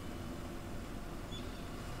you?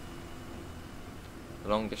 The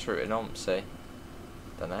longest route in OMSI?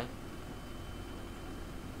 Don't know.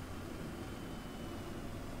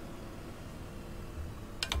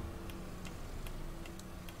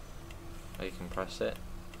 Oh, you can press it.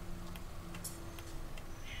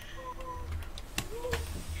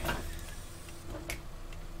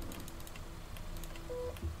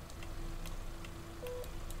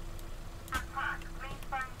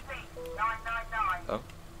 Oh.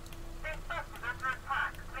 This bus is under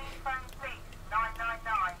attack. Please phone police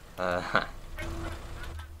 999.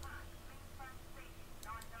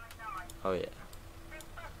 Oh yeah. This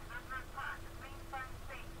bus is under attack. Please phone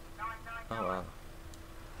police 999. Oh wow.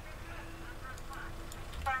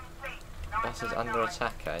 Phone police Bus is under 999.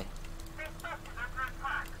 attack, eh? This bus is under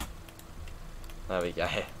attack. There we go.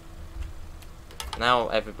 Now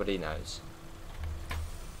everybody knows.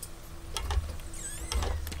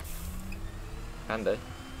 Can do.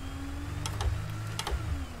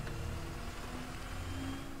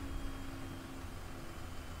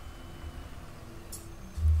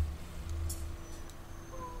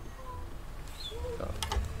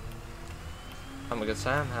 I'm a good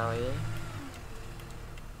Sam, how are you?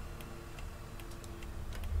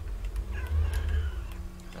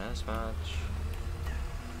 As much.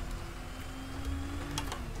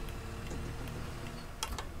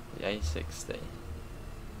 The A60.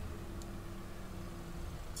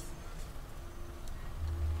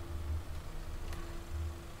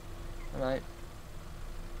 Alright.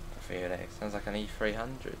 I feel it. Sounds like an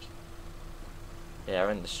E300. Yeah,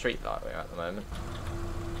 we're in the street light we're at the moment.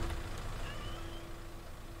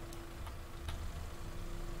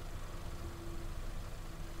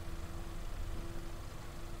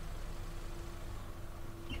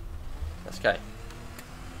 Let's go.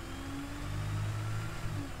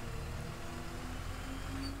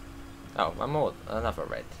 Oh, one more, another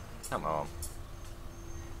red. Come on.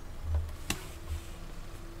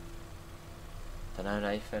 Don't know,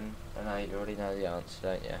 Nathan. I know you already know the answer,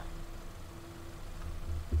 don't you?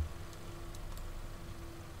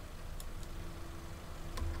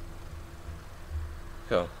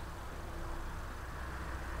 Cool.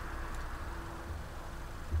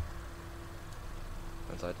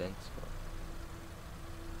 That's identical.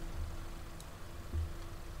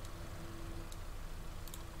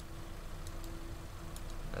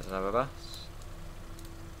 There's another bus.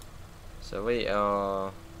 So we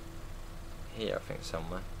are here, I think,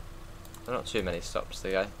 somewhere. There are not too many stops to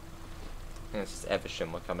go. I think it's just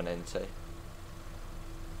Eversham we're coming into.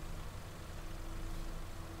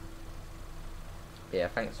 But yeah,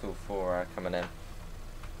 thanks all for coming in.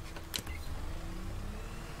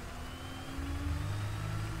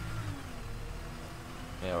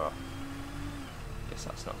 Yeah, well, guess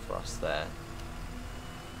that's not for us there.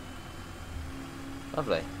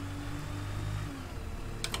 Lovely.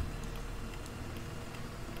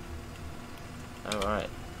 Alright.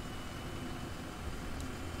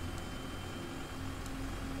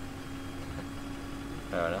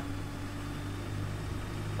 Fair enough.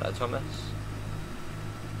 Hello, Thomas.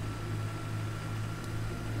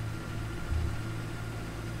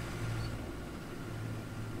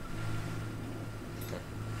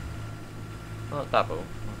 Not double,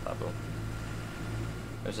 not double.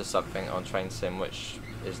 There's just something on Train Sim which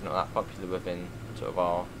is not that popular within sort of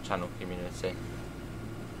our channel community.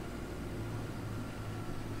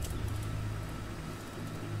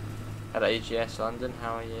 Hello EGS London,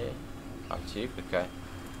 how are you? Up to you, okay.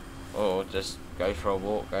 Or just go for a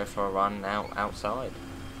walk, go for a run outside.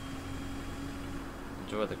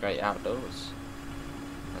 Enjoy the great outdoors,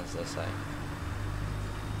 as they say.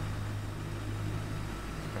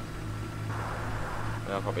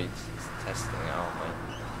 We're probably testing it, aren't we?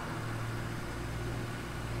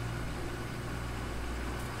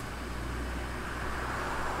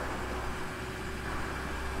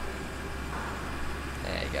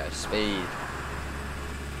 There you go, speed.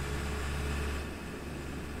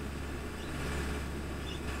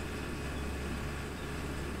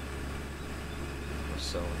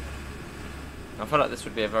 So, I feel like this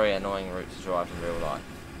would be a very annoying route to drive in real life.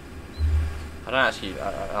 I don't actually,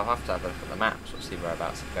 I'll have to have a look at the maps or see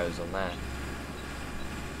whereabouts it goes on there.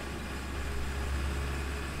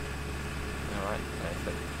 Alright,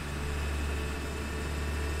 Nathan.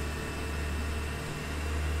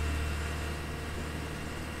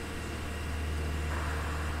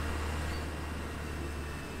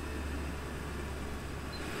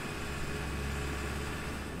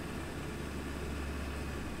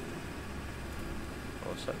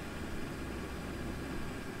 Awesome.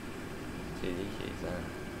 TD keys there.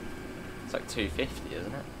 It's like 250,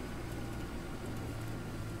 isn't it?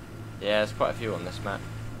 Yeah, there's quite a few on this map.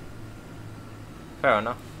 Fair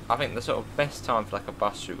enough. I think the sort of best time for like a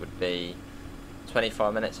bus route would be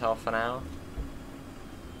 25 minutes, half an hour.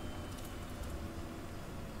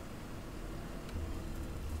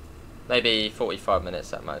 Maybe 45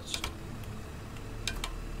 minutes at most.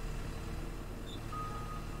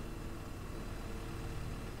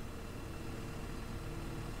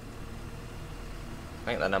 I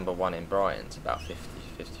think the number one in Brighton's about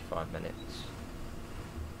 50-55 minutes.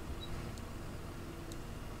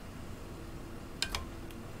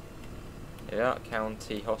 Yeah,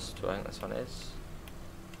 County Hospital, I think this one is.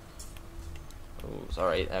 Oh,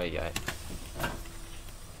 sorry, there we go.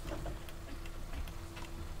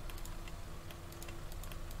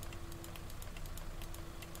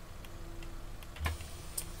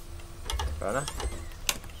 Fair enough.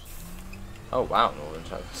 Oh wow, Northern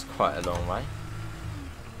Track is quite a long way.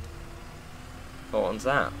 What one's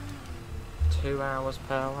that? 2 hours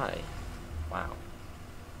per way. Wow.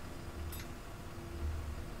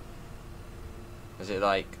 Is it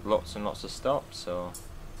like lots and lots of stops, or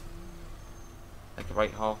like a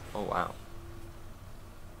break half? Oh wow.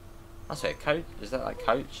 That's it. Coach? Is that like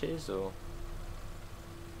coaches or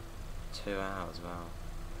 2 hours? Wow.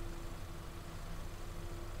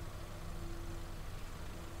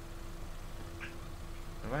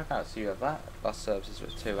 And whereabouts do you have that? Bus services for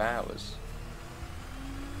 2 hours.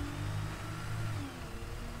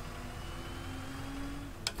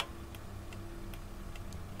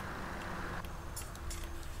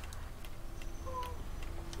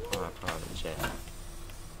 Private jet.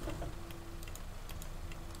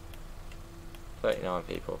 39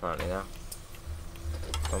 people apparently now.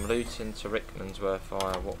 From Luton to Rickmansworth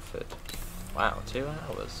via Watford. Wow, 2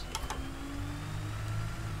 hours.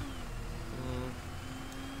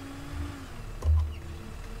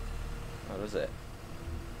 What was it?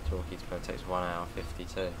 Torquay to Plymouth takes 1 hour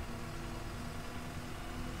 52.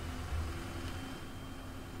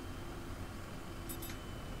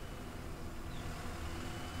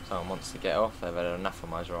 Someone wants to get off, they've had enough of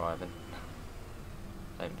my driving.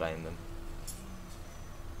 Don't blame them.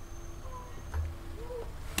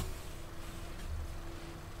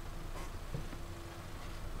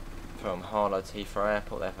 From Harlow to Heathrow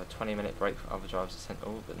Airport, they have a 20-minute break for other drivers to St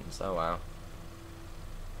Albans. Oh wow.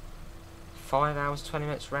 5 hours 20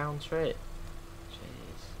 minutes round trip.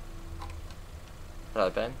 Jeez. Hello,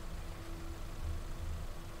 Ben.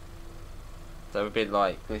 So it would be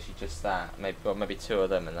like literally just that. Maybe, well, maybe 2 of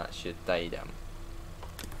them, and that's your datum.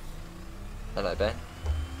 Hello, Ben.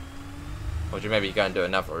 Or would you maybe go and do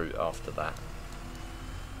another route after that?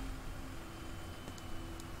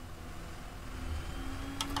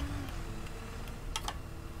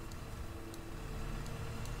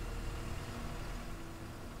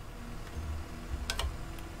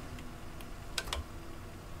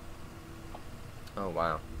 Oh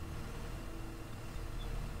wow.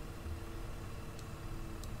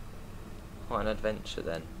 Quite an adventure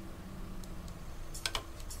then.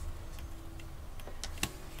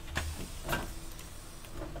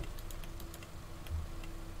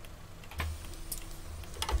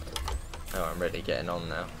 Oh, I'm really getting on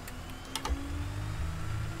now.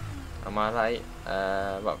 Am I late?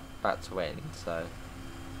 Well, about to end, so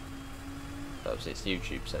obviously it's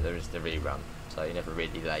YouTube, so there is the rerun, so you're never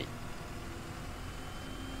really late.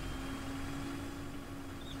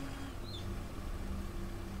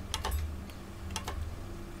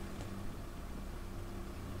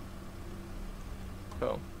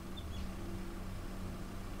 Cool.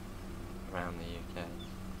 Around the UK.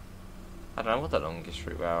 I don't know what the longest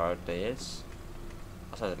route railroad is.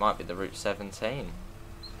 I said it might be the Route 17.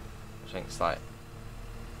 I think it's like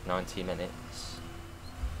 90 minutes.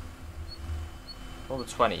 Or the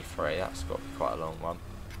 23, that's got to be quite a long one.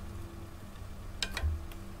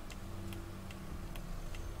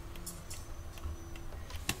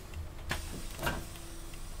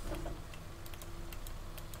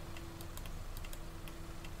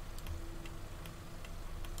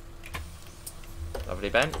 Lovely,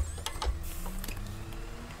 Ben.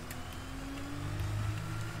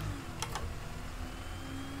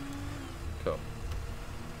 Cool.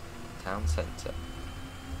 Town centre.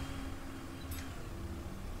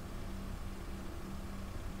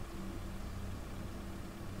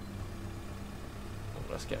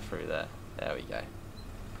 Let's get through there. There we go.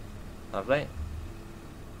 Lovely.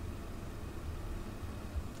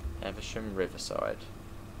 Evesham Riverside.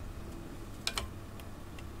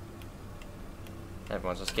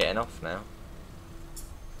 Everyone's just getting off now.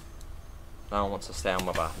 No one wants to stay on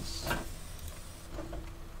my bus.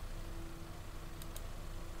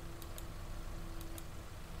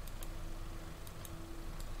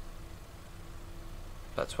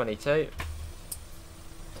 About 22.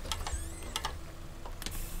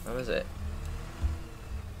 How is it?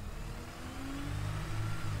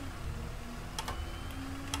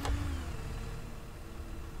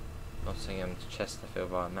 Nottingham to Chesterfield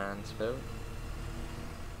via Mansfield.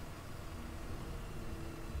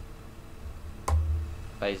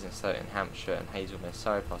 Basingstoke in Hampshire and Hazelmere,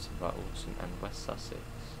 Surrey, possibly via Alton and West Sussex.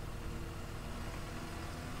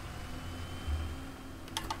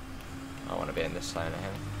 I want to be in this zone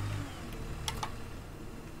here.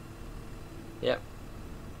 Yep.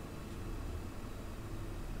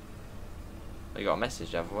 We got a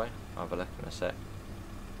message, haven't we? I'll have a look in a sec.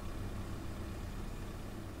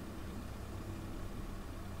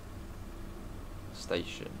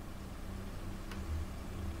 Station.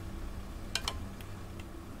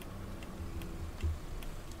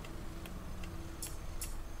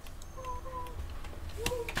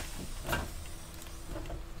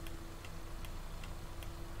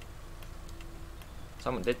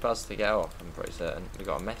 Someone did buzz to get off, I'm pretty certain. We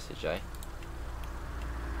got a message, eh?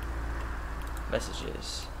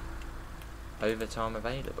 Messages. Overtime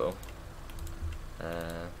available.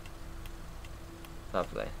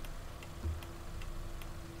 Lovely.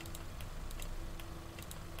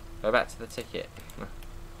 Go back to the ticket.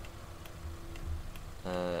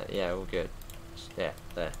 Yeah, all good. Yeah,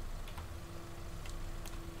 there.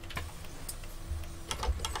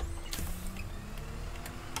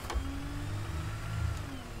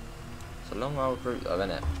 It's a long old route though,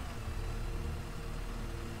 isn't it?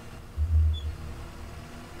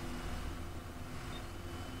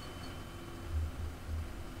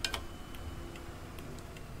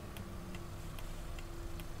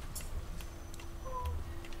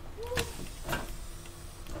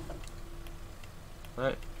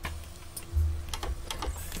 Right.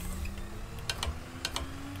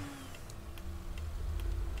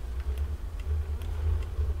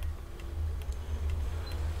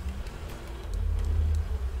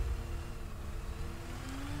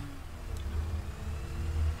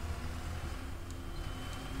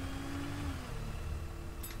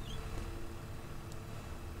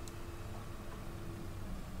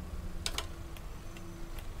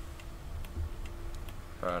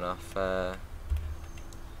 Fair enough.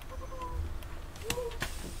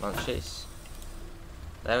 Munchies.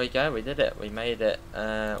 There we go, we did it. We made it.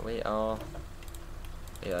 We are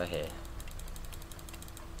here.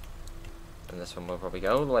 And this one will probably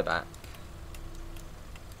go all the way back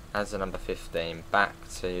as a number 15 back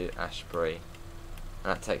to Ashbury.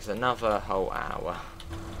 And that takes another whole hour.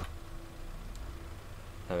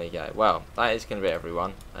 There we go. Well, that is going to be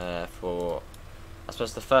everyone for, I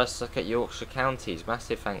suppose, the first look at Yorkshire counties.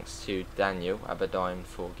 Massive thanks to Daniel Aberdine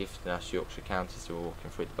for gifting us Yorkshire counties we were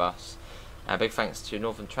walking through the bus. And big thanks to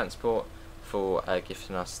Northern Transport for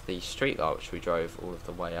gifting us the street light, which we drove all of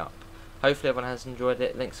the way up. Hopefully everyone has enjoyed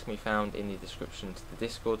it. Links can be found in the description to the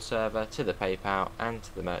Discord server, to the PayPal and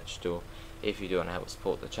to the merch store if you do want to help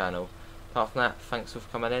support the channel. Apart from that, thanks for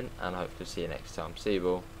coming in and hopefully see you next time. See you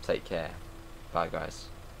all. Take care. Bye guys.